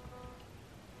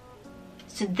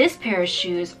 So this pair of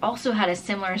shoes also had a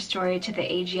similar story to the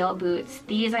AGL boots.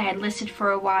 These I had listed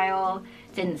for a while,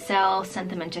 didn't sell, sent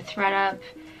them into Thredup.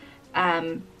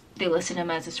 They listed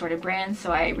them as assorted brands,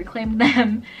 so I reclaimed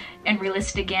them and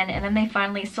relisted again, and then they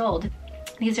finally sold.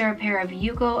 These are a pair of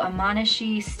Yuko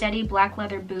Amanashi steady black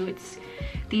leather boots.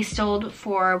 These sold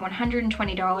for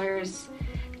 $120,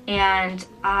 and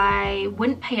I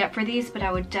wouldn't pay up for these, but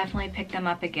I would definitely pick them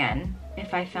up again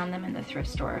if I found them in the thrift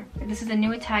store. This is a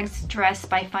New Tags dress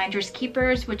by Finders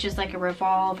Keepers, which is like a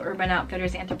Revolve Urban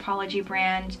Outfitters Anthropology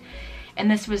brand. And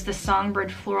this was the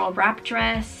Songbird floral wrap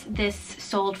dress. This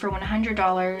sold for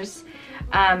 $100.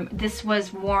 This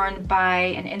was worn by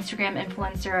an Instagram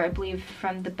influencer, I believe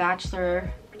from The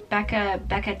Bachelor,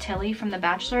 Becca Tilley from The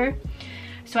Bachelor.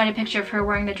 So I had a picture of her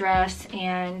wearing the dress,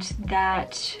 and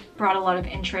that brought a lot of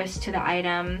interest to the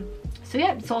item. So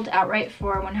yeah, it sold outright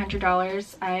for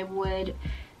 $100. I would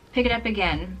pick it up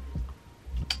again.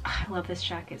 I love this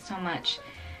jacket so much.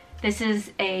 This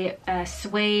is a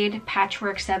suede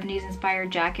patchwork 70s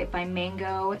inspired jacket by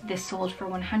Mango. This sold for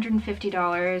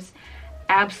 $150.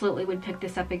 Absolutely would pick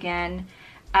this up again.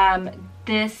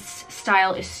 This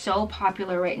style is so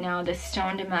popular right now. This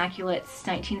Stoned Immaculate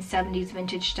 1970s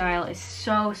vintage style is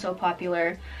so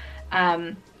popular.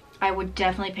 I would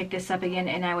definitely pick this up again,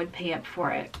 and I would pay up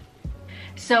for it.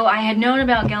 So I had known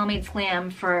about Gal Meets Glam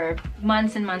for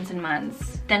months and months and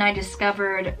months. Then I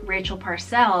discovered Rachel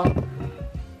Parcell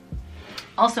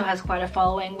also has quite a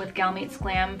following with Gal Meets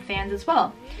Glam fans as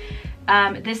well.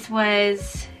 This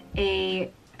was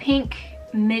a pink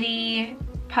midi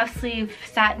puff sleeve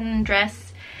satin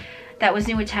dress that was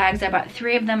new with tags. I bought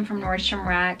 3 of them from Nordstrom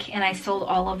Rack, and I sold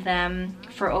all of them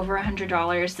for over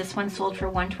 $100. This one sold for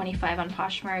 $125 on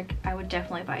Poshmark. I would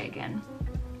definitely buy it again.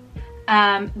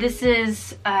 This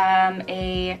is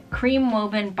a cream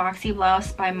woven boxy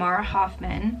blouse by Mara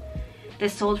Hoffman.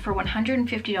 This sold for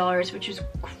 $150, which is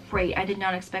great. I did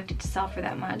not expect it to sell for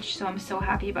that much, so I'm so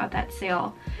happy about that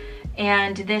sale.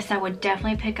 And this I would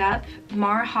definitely pick up.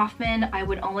 Mara Hoffman, I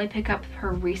would only pick up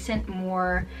her recent,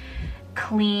 more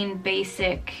clean,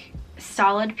 basic,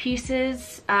 solid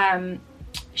pieces.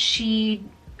 She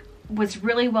was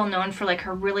really well known for like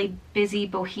her really busy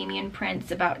bohemian prints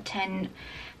about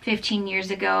 10-15 years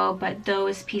ago, but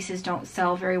those pieces don't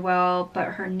sell very well. But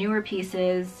her newer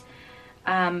pieces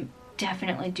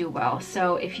definitely do well.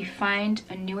 So if you find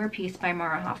a newer piece by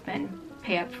Mara Hoffman,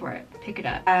 pay up for it, pick it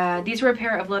up. These were a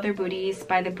pair of leather booties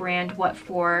by the brand What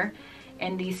For,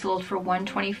 and these sold for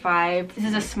 $125. This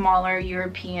is a smaller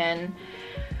European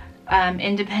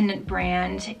independent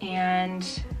brand,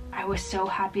 and I was so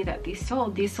happy that these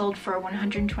sold. These sold for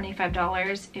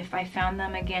 $125. If I found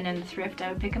them again in the thrift,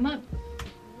 I would pick them up.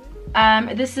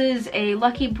 This is a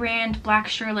Lucky Brand black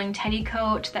shearling teddy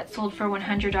coat that sold for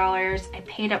 $100. I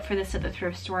paid up for this at the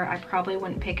thrift store. I probably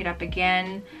wouldn't pick it up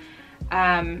again.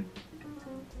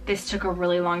 This took a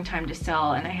really long time to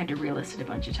sell, and I had to relist it a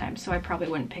bunch of times, so I probably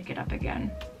wouldn't pick it up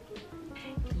again.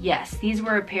 Yes, these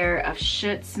were a pair of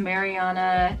Schutz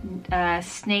Mariana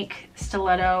snake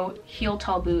stiletto heel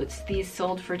tall boots. These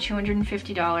sold for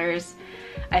 $250.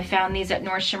 I found these at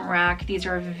Nordstrom Rack. These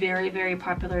are a very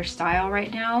popular style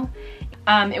right now.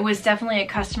 It was definitely a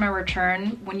customer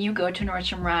return. When you go to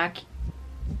Nordstrom Rack,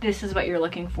 this is what you're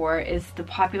looking for, is the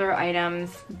popular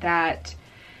items that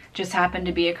just happen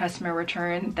to be a customer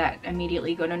return that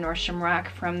immediately go to Nordstrom Rack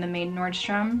from the main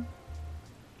Nordstrom.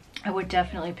 I would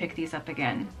definitely pick these up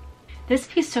again. This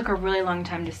piece took a really long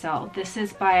time to sell. This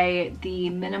is by the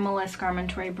minimalist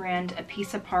garmentory brand A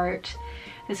Piece Apart.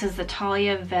 This is the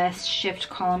Talia vest shift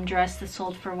column dress that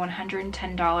sold for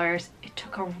 $110. It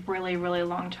took a really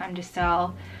long time to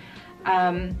sell.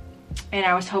 And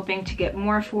I was hoping to get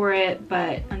more for it,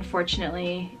 but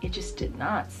unfortunately it just did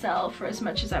not sell for as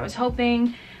much as I was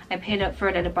hoping. I paid up for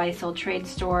it at a buy-sell trade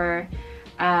store.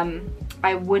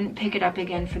 I wouldn't pick it up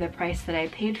again for the price that I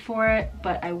paid for it,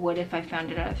 but I would if I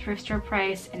found it at a thrift store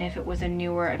price and if it was a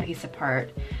newer A Piece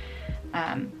Apart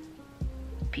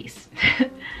piece.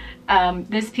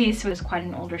 This piece was quite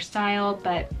an older style,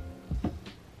 but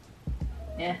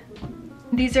yeah.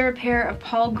 These are a pair of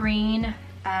Paul Green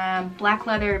black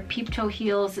leather peep toe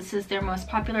heels. This is their most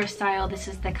popular style. This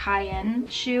is the Cayenne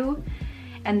shoe,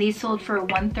 and these sold for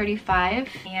 $135,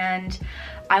 and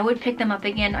I would pick them up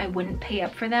again. I wouldn't pay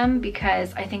up for them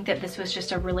because I think that this was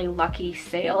just a really lucky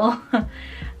sale.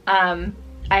 I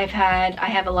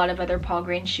have a lot of other Paul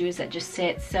Green shoes that just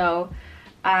sit, so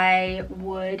I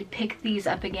would pick these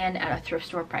up again at a thrift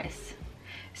store price.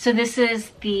 So this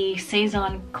is the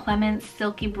Saison Clements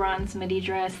Silky Bronze midi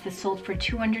dress. This sold for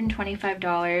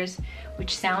 $225,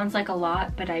 which sounds like a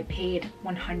lot, but I paid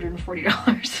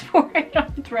 $140 for it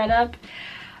on Thredup.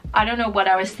 I don't know what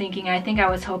I was thinking. I think I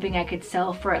was hoping I could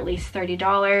sell for at least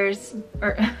 $30,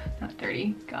 or not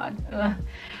 30, God. Ugh.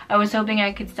 I was hoping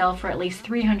I could sell for at least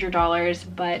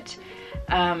 $300, but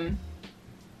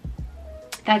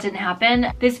that didn't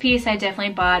happen. This piece I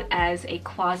definitely bought as a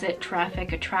closet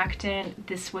traffic attractant.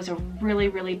 This was a really,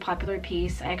 really popular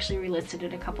piece. I actually relisted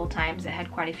it a couple times. It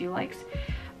had quite a few likes.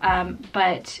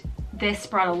 But this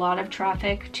brought a lot of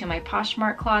traffic to my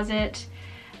Poshmark closet.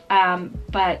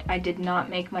 But I did not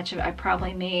make much of it. I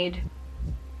probably made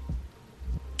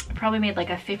like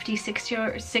a $50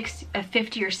 or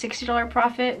 $60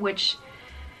 profit, which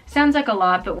sounds like a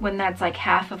lot, but when that's like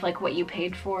half of like what you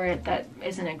paid for it, that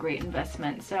isn't a great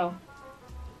investment. So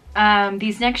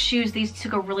these next shoes, these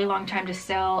took a really long time to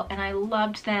sell, and I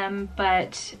loved them,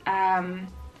 but I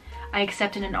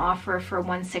accepted an offer for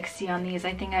 $160 on these.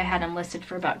 I think I had them listed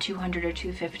for about $200 or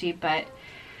 $250, but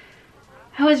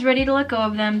I was ready to let go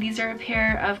of them. These are a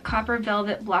pair of copper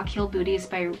velvet block heel booties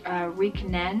by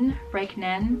Reichnen.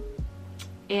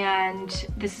 And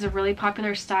this is a really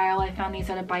popular style. I found these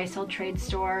at a buy sell trade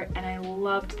store and I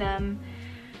loved them.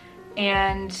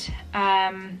 And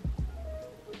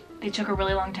they took a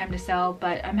really long time to sell,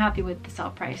 but I'm happy with the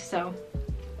sell price. So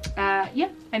yeah,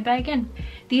 I'd buy again.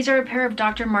 These are a pair of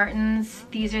Dr. Martens.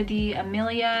 These are the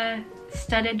Amelia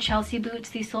studded Chelsea boots.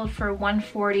 These sold for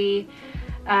 $140.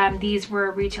 These were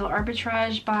a retail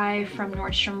arbitrage buy from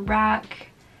Nordstrom Rack,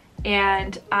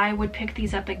 and I would pick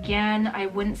these up again. I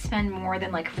wouldn't spend more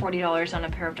than like $40 on a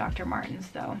pair of Dr. Martens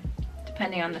though,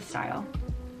 depending on the style.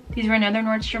 These were another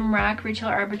Nordstrom Rack retail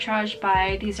arbitrage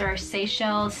buy. These are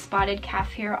Seychelles spotted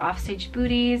calf hair offstage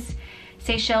booties.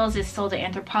 Seychelles is sold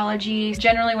at Anthropologie.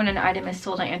 Generally when an item is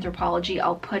sold at Anthropologie,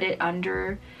 I'll put it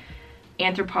under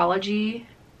Anthropologie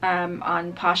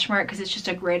on Poshmark because it's just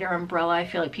a greater umbrella. I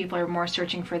feel like people are more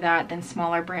searching for that than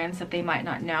smaller brands that they might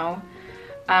not know.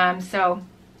 So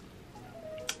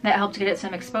that helped get it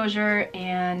some exposure,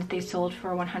 and they sold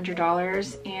for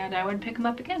 $100, and I would pick them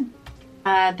up again.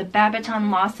 The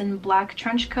Babaton Lawson black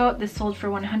trench coat, this sold for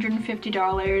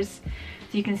 $150. So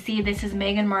you can see this is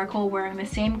Meghan Markle wearing the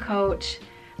same coat.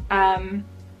 Meghan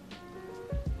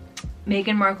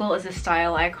Markle is a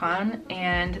style icon,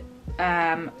 and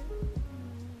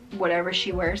whatever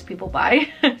she wears people buy.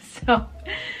 So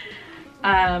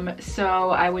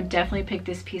I would definitely pick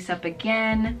this piece up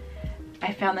again.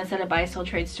 I found this at a buy sell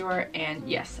trade store, and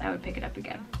yes, I would pick it up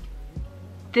again.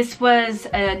 This was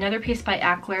another piece by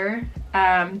Ackler.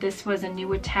 This was a new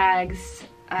with tags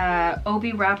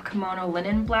obi wrap kimono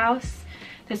linen blouse.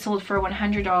 This sold for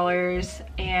 $100,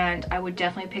 and I would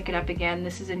definitely pick it up again.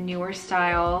 This is a newer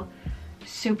style,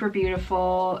 super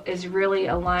beautiful, is really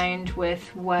aligned with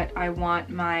what I want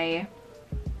my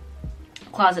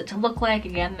closet to look like.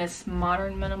 Again, this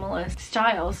modern minimalist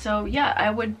style. So yeah, I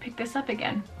would pick this up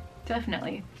again,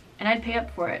 definitely, and I'd pay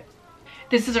up for it.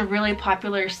 This is a really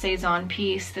popular Saison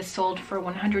piece. This sold for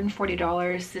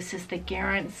 $140. This is the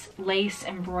Garance lace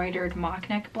embroidered mock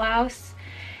neck blouse,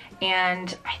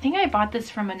 and I think I bought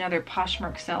this from another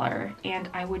Poshmark seller, and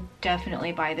I would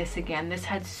definitely buy this again. This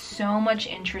had so much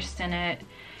interest in it,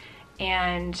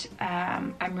 and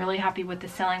I'm really happy with the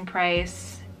selling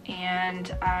price,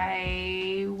 and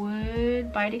I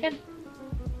would buy it again.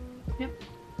 Yep.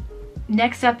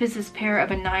 Next up is this pair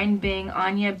of a 9-bing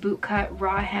Anya bootcut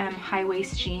raw hem high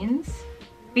waist jeans.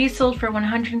 These sold for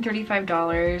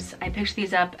 $135. I picked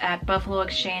these up at Buffalo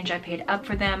Exchange. I paid up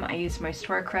for them. I used my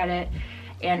store credit,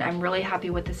 and I'm really happy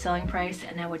with the selling price,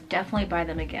 and I would definitely buy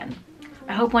them again.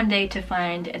 I hope one day to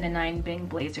find in a 9-bing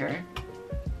blazer.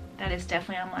 That is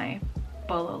definitely on my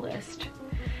BOLO list.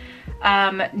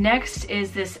 Next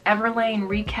is this Everlane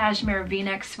Re-Cashmere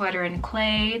V-neck sweater in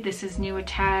clay. This is new with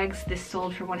tags. This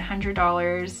sold for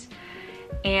 $100,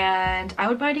 and I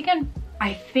would buy it again.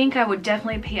 I think I would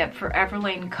definitely pay up for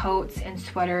Everlane coats and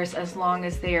sweaters as long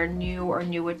as they are new or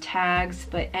new with tags,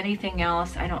 but anything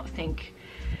else I don't think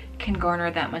can garner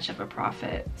that much of a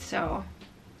profit. So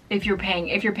if you're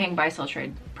paying buy sell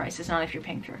trade prices, not if you're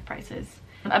paying thrift prices.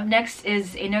 Up next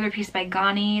is another piece by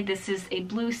Ghani. This is a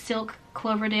blue silk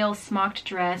Cloverdale smocked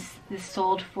dress. This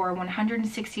sold for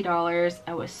 $160.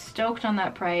 I was stoked on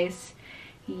that price.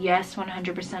 Yes,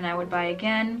 100% I would buy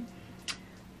again.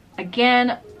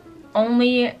 Again,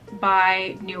 only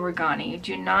buy newer Ghani.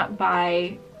 Do not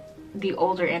buy the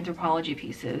older Anthropologie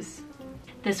pieces.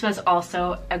 This was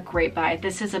also a great buy.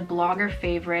 This is a blogger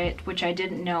favorite, which I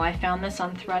didn't know. I found this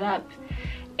on Thredup,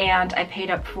 and I paid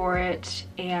up for it,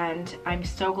 and I'm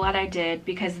so glad I did,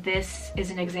 because this is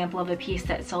an example of a piece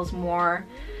that sells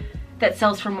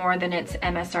for more than its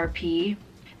MSRP.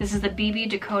 This is the BB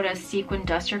Dakota sequin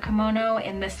duster kimono,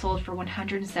 and this sold for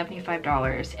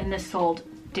 $175, and this sold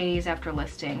days after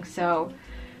listing. So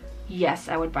yes,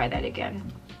 I would buy that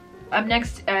again. Up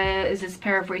next is this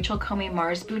pair of Rachel Comey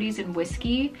Mars booties in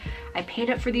whiskey. I paid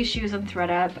up for these shoes on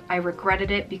Thredup. I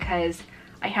regretted it because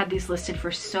I had these listed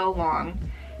for so long.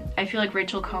 I feel like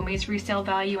Rachel Comey's resale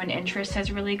value and interest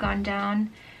has really gone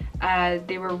down.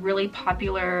 They were really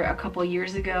popular a couple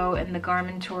years ago in the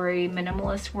garmentory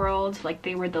minimalist world. Like,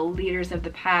 they were the leaders of the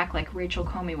pack. Like, Rachel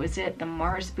Comey was it, the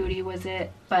Mars booty was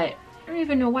it. But I don't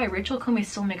even know why. Rachel Comey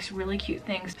still makes really cute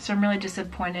things. So I'm really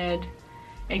disappointed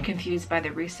and confused by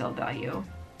the resale value.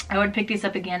 I would pick these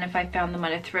up again if I found them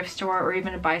at a thrift store or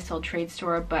even a buy sell trade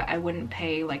store, but I wouldn't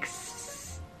pay like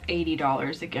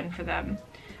 $80 again for them.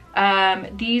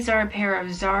 These are a pair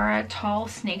of Zara tall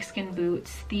snakeskin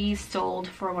boots. These sold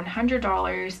for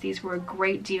 $100. These were a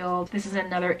great deal. This is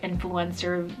another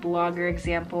influencer blogger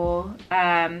example.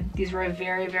 These were a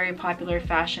very, very popular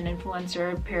fashion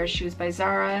influencer pair of shoes by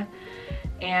Zara,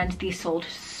 and these sold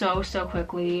so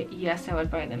quickly. Yes, I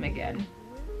would buy them again.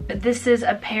 This is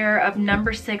a pair of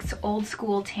number 6 old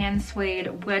school tan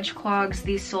suede wedge clogs.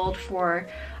 These sold for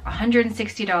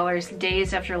 $160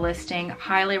 days after listing.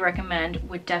 Highly recommend,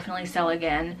 would definitely sell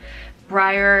again.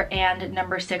 Briar and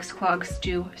number 6 clogs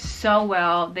do so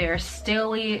well. They are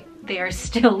still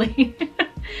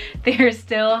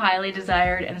highly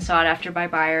desired and sought after by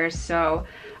buyers, so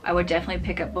I would definitely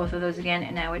pick up both of those again,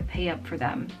 and I would pay up for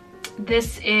them.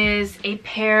 This is a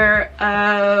pair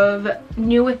of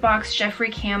new with box Jeffrey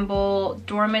Campbell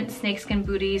dormant snakeskin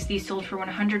booties. These sold for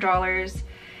 $100.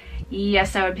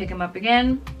 Yes, I would pick them up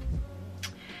again.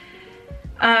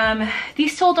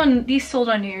 These sold on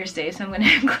New Year's Day, so I'm going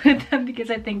to include them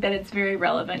because I think that it's very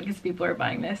relevant because people are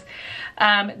buying this.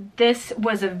 This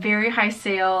was a very high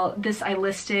sale. This I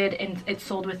listed and it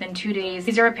sold within 2 days.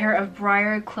 These are a pair of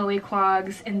Briar Chloe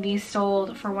clogs, and these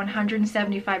sold for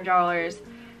 $175.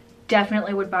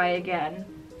 Definitely would buy again.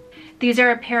 These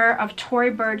are a pair of Tory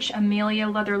Burch Amelia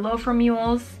leather loafer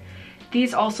mules.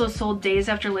 These also sold days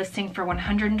after listing for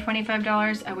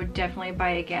 $125. I would definitely buy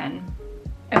again.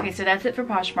 Okay, so that's it for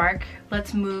Poshmark.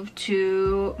 Let's move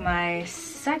to my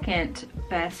second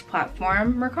best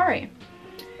platform, Mercari.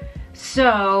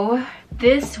 So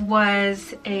this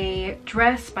was a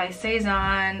dress by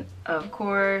Cezanne, of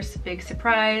course, big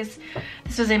surprise.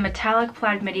 This was a metallic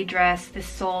plaid midi dress. This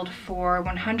sold for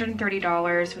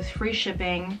 $130 with free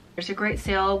shipping. There's a great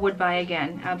sale, would buy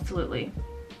again, absolutely.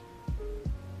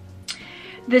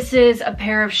 This is a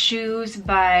pair of shoes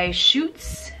by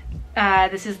Schutz.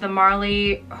 This is the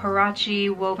Marley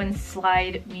Huarache woven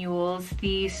slide mules.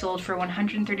 These sold for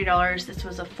 $130. This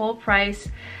was a full price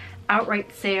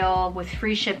outright sale with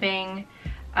free shipping.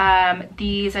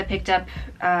 These I picked up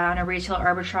on a retail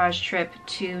arbitrage trip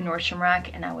to Nordstrom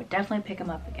Rack, and I would definitely pick them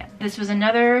up again. This was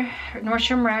another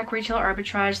Nordstrom Rack retail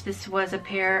arbitrage. This was a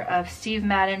pair of Steve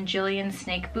Madden Jillian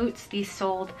snake boots. These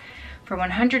sold for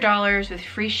 $100 with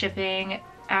free shipping.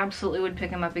 Absolutely would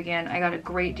pick them up again. I got a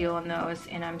great deal on those,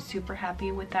 and I'm super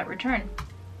happy with that return.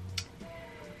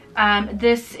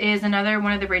 This is another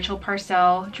one of the Rachel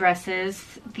Parcell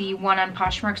dresses. The one on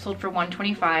Poshmark sold for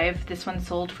 $125. This one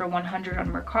sold for $100 on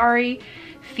Mercari.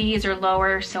 Fees are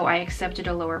lower, so I accepted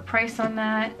a lower price on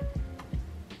that.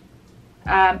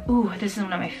 Ooh, this is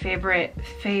one of my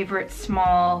favorite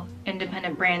small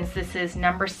independent brands. This is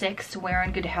number 6 Wear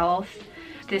in Good Health.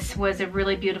 This was a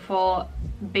really beautiful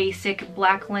basic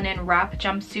black linen wrap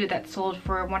jumpsuit that sold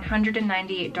for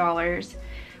 $198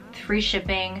 with free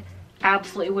shipping.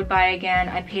 Absolutely would buy again.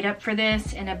 I paid up for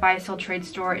this in a buy sell trade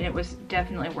store, and it was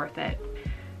definitely worth it.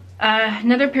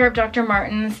 Another pair of Dr.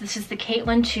 Martens. This is the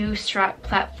Caitlin 2 strap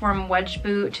platform wedge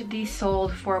boot. These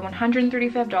sold for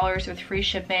 $135 with free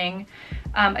shipping.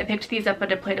 I picked these up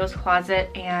at a Plato's Closet,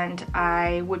 and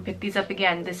I would pick these up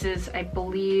again. This is, I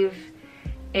believe,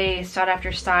 a sought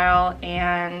after style,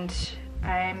 and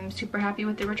I'm super happy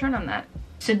with the return on that.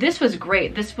 So this was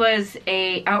great. This was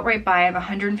a outright buy of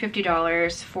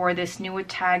 $150 for this new with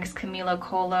tags Camila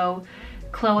Colo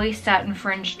Chloe satin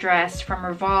fringe dress from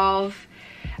Revolve.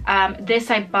 This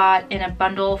I bought in a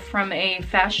bundle from a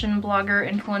fashion blogger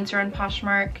influencer on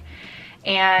Poshmark,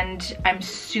 and I'm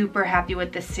super happy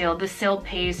with this sale. This sale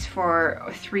pays for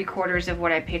 3/4 of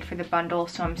what I paid for the bundle,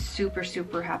 so I'm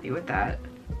super happy with that.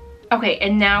 Okay,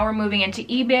 and now we're moving into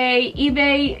eBay.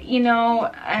 eBay, you know,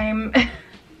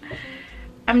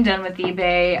 I'm done with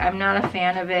eBay. I'm not a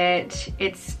fan of it.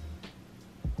 It's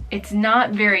not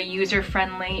very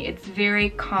user-friendly. It's very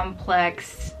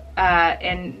complex,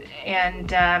 and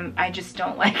I just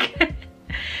don't like it.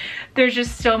 There's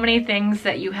just so many things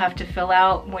that you have to fill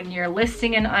out when you're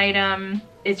listing an item.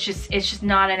 It's just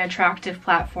not an attractive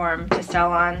platform to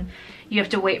sell on. you have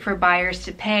to wait for buyers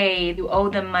to pay. You owe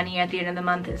them money at the end of the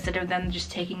month instead of them just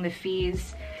taking the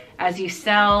fees as you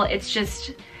sell. It's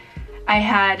just, I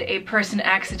had a person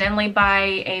accidentally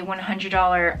buy a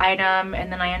 $100 item and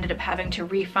then I ended up having to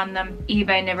refund them.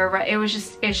 eBay never, it's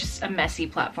just a messy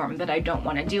platform that I don't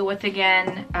want to deal with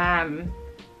again.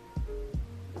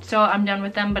 So I'm done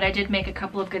with them, but I did make a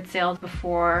couple of good sales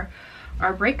before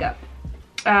our breakup.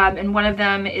 And one of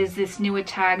them is this new with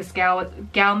tags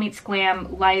Gal Meets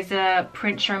Glam Liza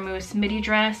print charmeuse midi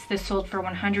dress. This sold for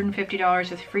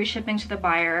 $150 with free shipping to the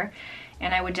buyer,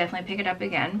 and I would definitely pick it up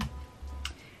again.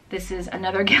 This is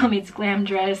another Gal Meets Glam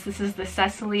dress. This is the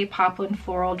Cecily Poplin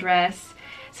floral dress.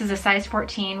 This is a size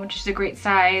 14, which is a great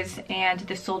size, and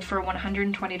this sold for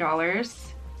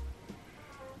 $120.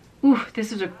 Ooh,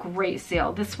 this was a great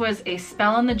sale. This was a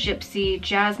Spell on the Gypsy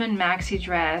Jasmine maxi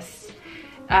dress.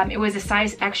 It was a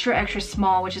size extra, extra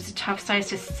small, which is a tough size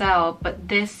to sell, but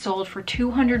this sold for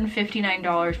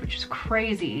 $259, which is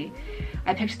crazy.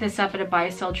 I picked this up at a buy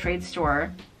sell trade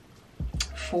store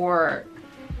for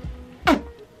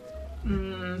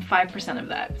 5% of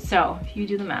that. So if you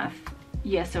do the math,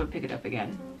 yes, I would pick it up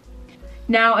again.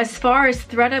 Now, as far as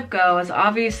Thredup goes,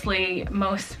 obviously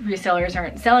most resellers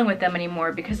aren't selling with them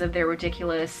anymore because of their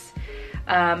ridiculous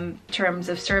terms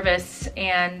of service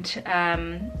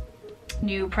and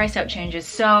new price out changes.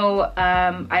 So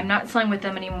I'm not selling with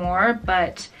them anymore,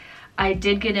 but I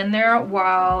did get in there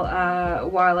while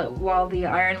the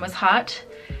iron was hot.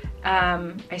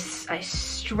 I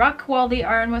struck while the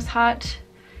iron was hot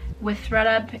with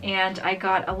Thredup, and I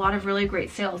got a lot of really great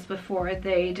sales before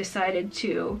they decided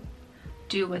to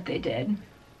do what they did.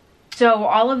 So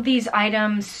all of these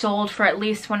items sold for at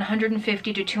least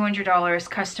 $150 to $200.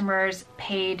 Customers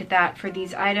paid that for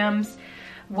these items.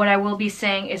 What I will be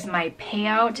saying is my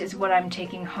payout is what I'm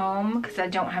taking home because I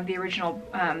don't have the original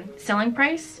selling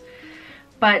price.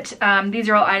 But these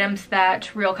are all items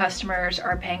that real customers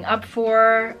are paying up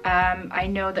for. I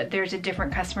know that there's a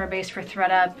different customer base for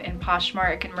Thredup and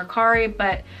Poshmark and Mercari,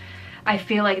 but I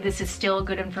feel like this is still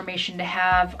good information to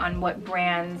have on what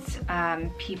brands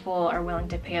people are willing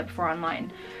to pay up for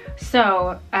online.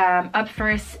 So up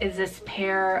first is this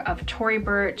pair of Tory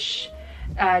Burch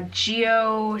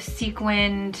geo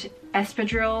sequined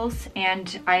espadrilles,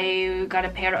 and I got a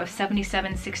pair of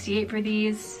 $77.68 for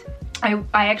these. I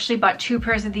actually bought 2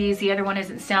 pairs of these. The other one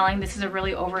isn't selling. This is a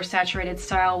really oversaturated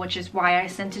style, which is why I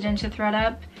sent it into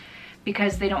Thredup,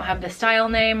 because they don't have the style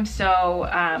name, so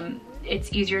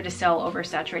it's easier to sell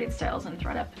oversaturated styles in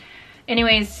Thredup.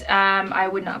 Anyways, I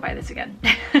would not buy this again.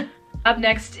 Up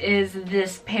next is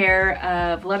this pair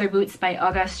of leather boots by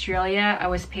UGG Australia. I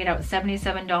was paid out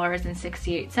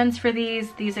 $77.68 for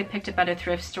these. These I picked up at a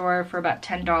thrift store for about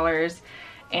 $10,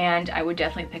 and I would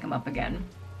definitely pick them up again.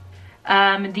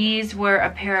 These were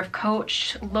a pair of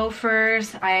Coach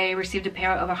loafers. I received a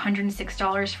pair of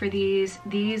 $106 for these.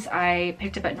 These I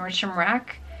picked up at Nordstrom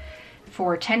Rack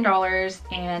for $10,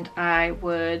 and I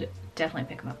would definitely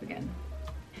pick them up again.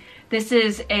 This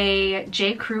is a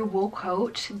J. Crew wool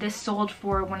coat. This sold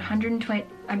for my payout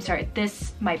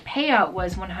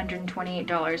was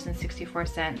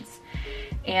 $128.64.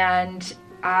 And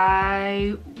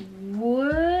I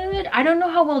don't know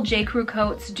how well J. Crew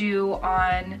coats do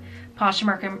on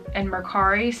Poshmark and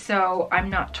Mercari, so I'm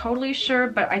not totally sure,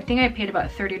 but I think I paid about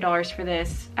 $30 for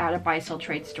this at a buy sell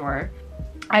trade store.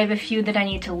 I have a few that I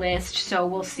need to list, so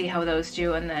we'll see how those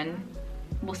do, and then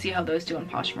we'll see how those do on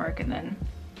Poshmark, and then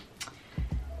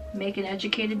make an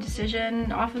educated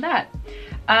decision off of that.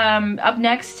 Up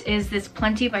next is this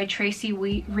Plenty by Tracy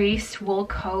Reese wool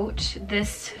coat.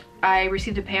 This I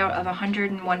received a payout of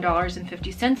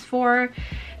 $101.50 for.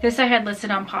 This I had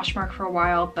listed on Poshmark for a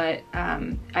while, but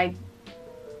I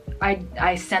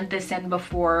sent this in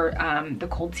before the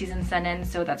cold season sent in,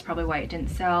 so that's probably why it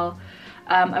didn't sell.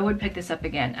 I would pick this up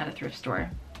again at a thrift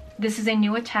store. This is a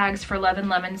new with tags for Love and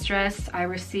Lemons dress. I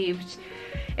received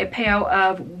a payout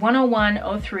of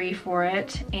 $101.03 for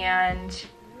it, and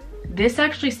this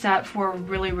actually sat for a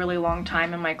really, really long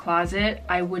time in my closet.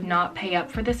 I would not pay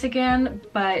up for this again,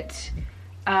 but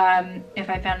if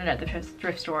I found it at the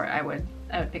thrift store, I would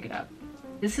pick it up.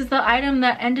 This is the item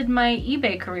that ended my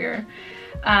eBay career.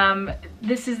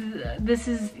 This is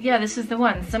the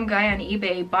one. Some guy on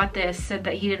eBay bought this, said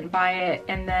that he didn't buy it,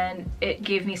 and then it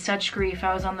gave me such grief.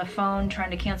 I was on the phone trying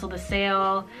to cancel the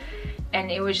sale,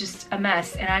 and it was just a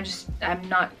mess, and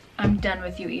I'm done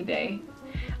with you, eBay.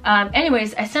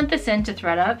 Anyways, I sent this in to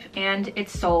Thredup, and it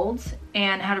sold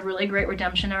and had a really great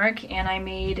redemption arc, and I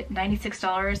made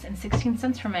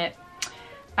 $96.16 from it.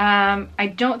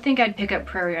 I don't think I'd pick up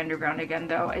Prairie Underground again,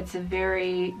 though. It's a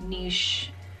very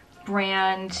niche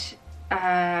brand.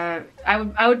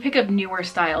 I would pick up newer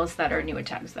styles that are newer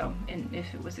tags though, and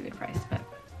if it was a good price. But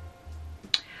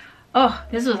oh,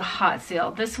 this was a hot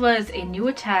sale. This was a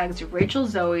New Tags Rachel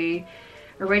Zoe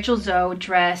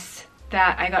dress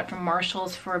that I got from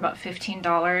Marshall's for about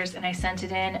 $15, and I sent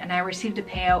it in and I received a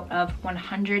payout of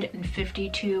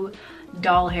 152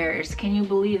 doll hairs. Can you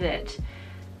believe it?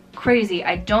 Crazy.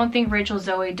 I don't think Rachel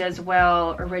Zoe does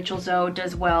well, or Rachel Zoe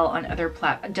does well on other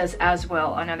as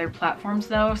well on other platforms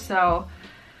though, so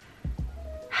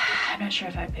I'm not sure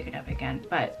if I'd pick it up again,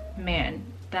 but man,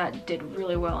 that did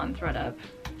really well on Thredup.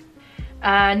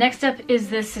 Next up is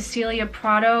this Cecilia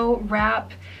Prado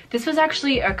wrap. This was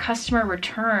actually a customer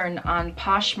return on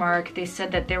Poshmark. They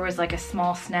said that there was like a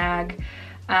small snag,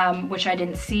 which I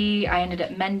didn't see. I ended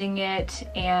up mending it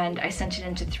and I sent it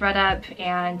into Thredup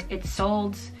and it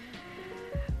sold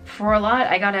for a lot.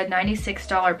 I got a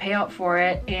 $96 payout for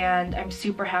it and I'm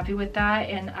super happy with that,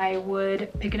 and I would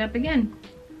pick it up again.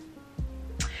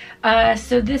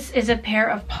 So this is a pair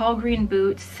of Paul Green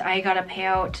boots.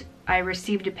 I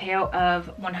received a payout of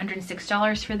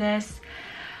 $106 for this.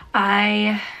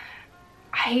 I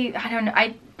don't know.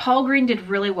 Paul Green did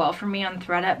really well for me on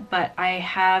Thredup, but I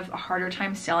have a harder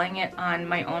time selling it on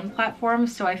my own platform,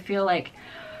 so I feel like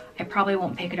I probably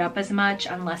won't pick it up as much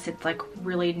unless it's like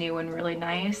really new and really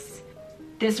nice.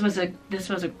 This was a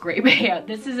great payout.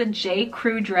 This is a J.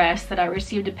 Crew dress that I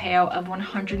received a payout of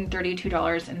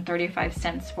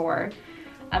 $132.35 for.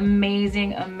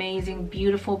 Amazing, amazing,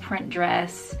 beautiful print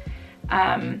dress.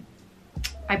 I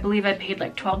believe I paid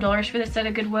like $12 for this at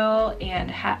a Goodwill, and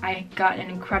I got an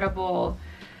incredible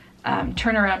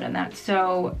turnaround on that.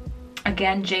 So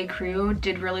again, J. Crew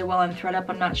did really well on Thredup.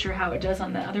 I'm not sure how it does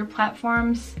on the other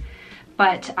platforms,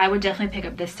 but I would definitely pick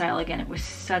up this style again. It was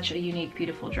such a unique,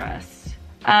 beautiful dress.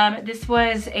 This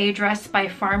was a dress by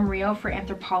Farm Rio for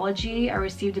Anthropology. I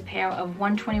received a payout of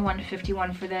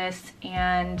 $121.51 for this,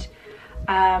 and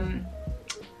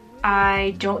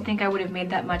I don't think I would have made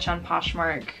that much on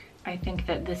Poshmark. I think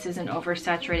that this is an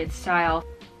oversaturated style,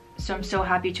 so I'm so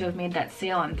happy to have made that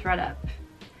sale on Thredup.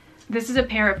 This is a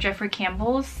pair of Jeffrey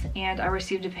Campbell's, and I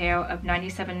received a payout of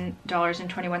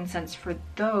 $97.21 for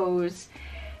those.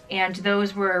 And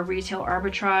those were a retail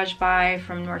arbitrage buy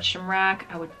from Nordstrom Rack.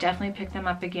 I would definitely pick them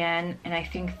up again, and I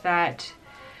think that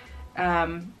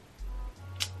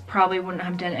probably wouldn't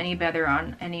have done any better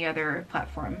on any other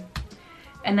platform.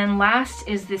 And then last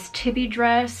is this Tibby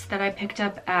dress that I picked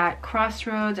up at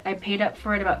Crossroads. I paid up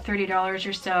for it about $30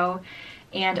 or so,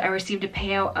 and I received a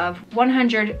payout of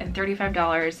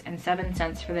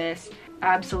 $135.07 for this.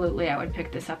 Absolutely, I would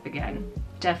pick this up again,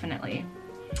 definitely.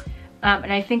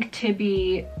 And I think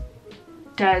Tibby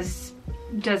does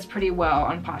pretty well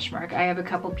on Poshmark. I have a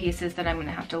couple pieces that I'm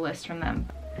gonna have to list from them.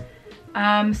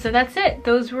 So that's it.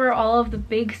 Those were all of the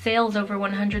big sales over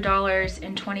 $100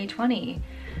 in 2020.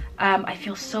 I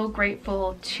feel so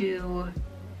grateful to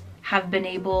have been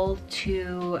able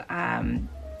to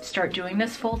start doing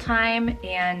this full time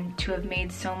and to have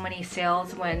made so many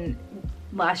sales when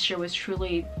last year was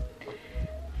truly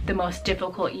the most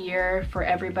difficult year for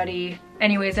everybody.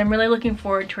 Anyways, I'm really looking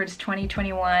forward towards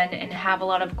 2021 and have a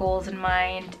lot of goals in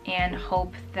mind, and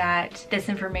hope that this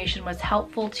information was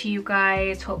helpful to you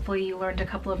guys. Hopefully you learned a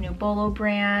couple of new BOLO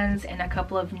brands and a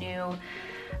couple of new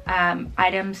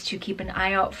items to keep an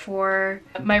eye out for.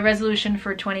 My resolution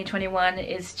for 2021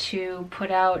 is to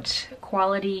put out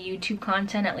quality YouTube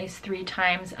content at least 3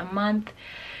 times a month.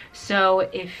 So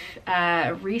if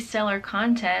reseller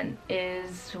content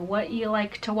is what you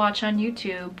like to watch on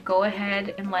YouTube, go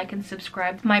ahead and like and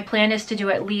subscribe. My plan is to do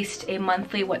at least a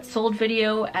monthly what sold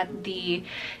video at the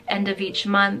end of each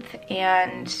month,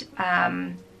 and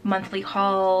monthly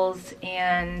hauls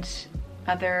and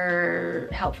other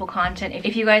helpful content.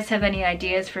 If you guys have any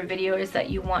ideas for videos that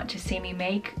you want to see me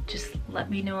make, just let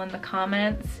me know in the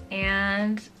comments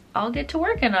and I'll get to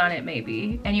working on it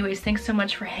maybe. Anyways, thanks so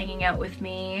much for hanging out with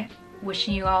me.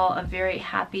 Wishing you all a very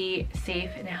happy,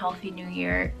 safe, and healthy new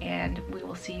year, and we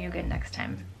will see you again next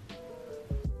time.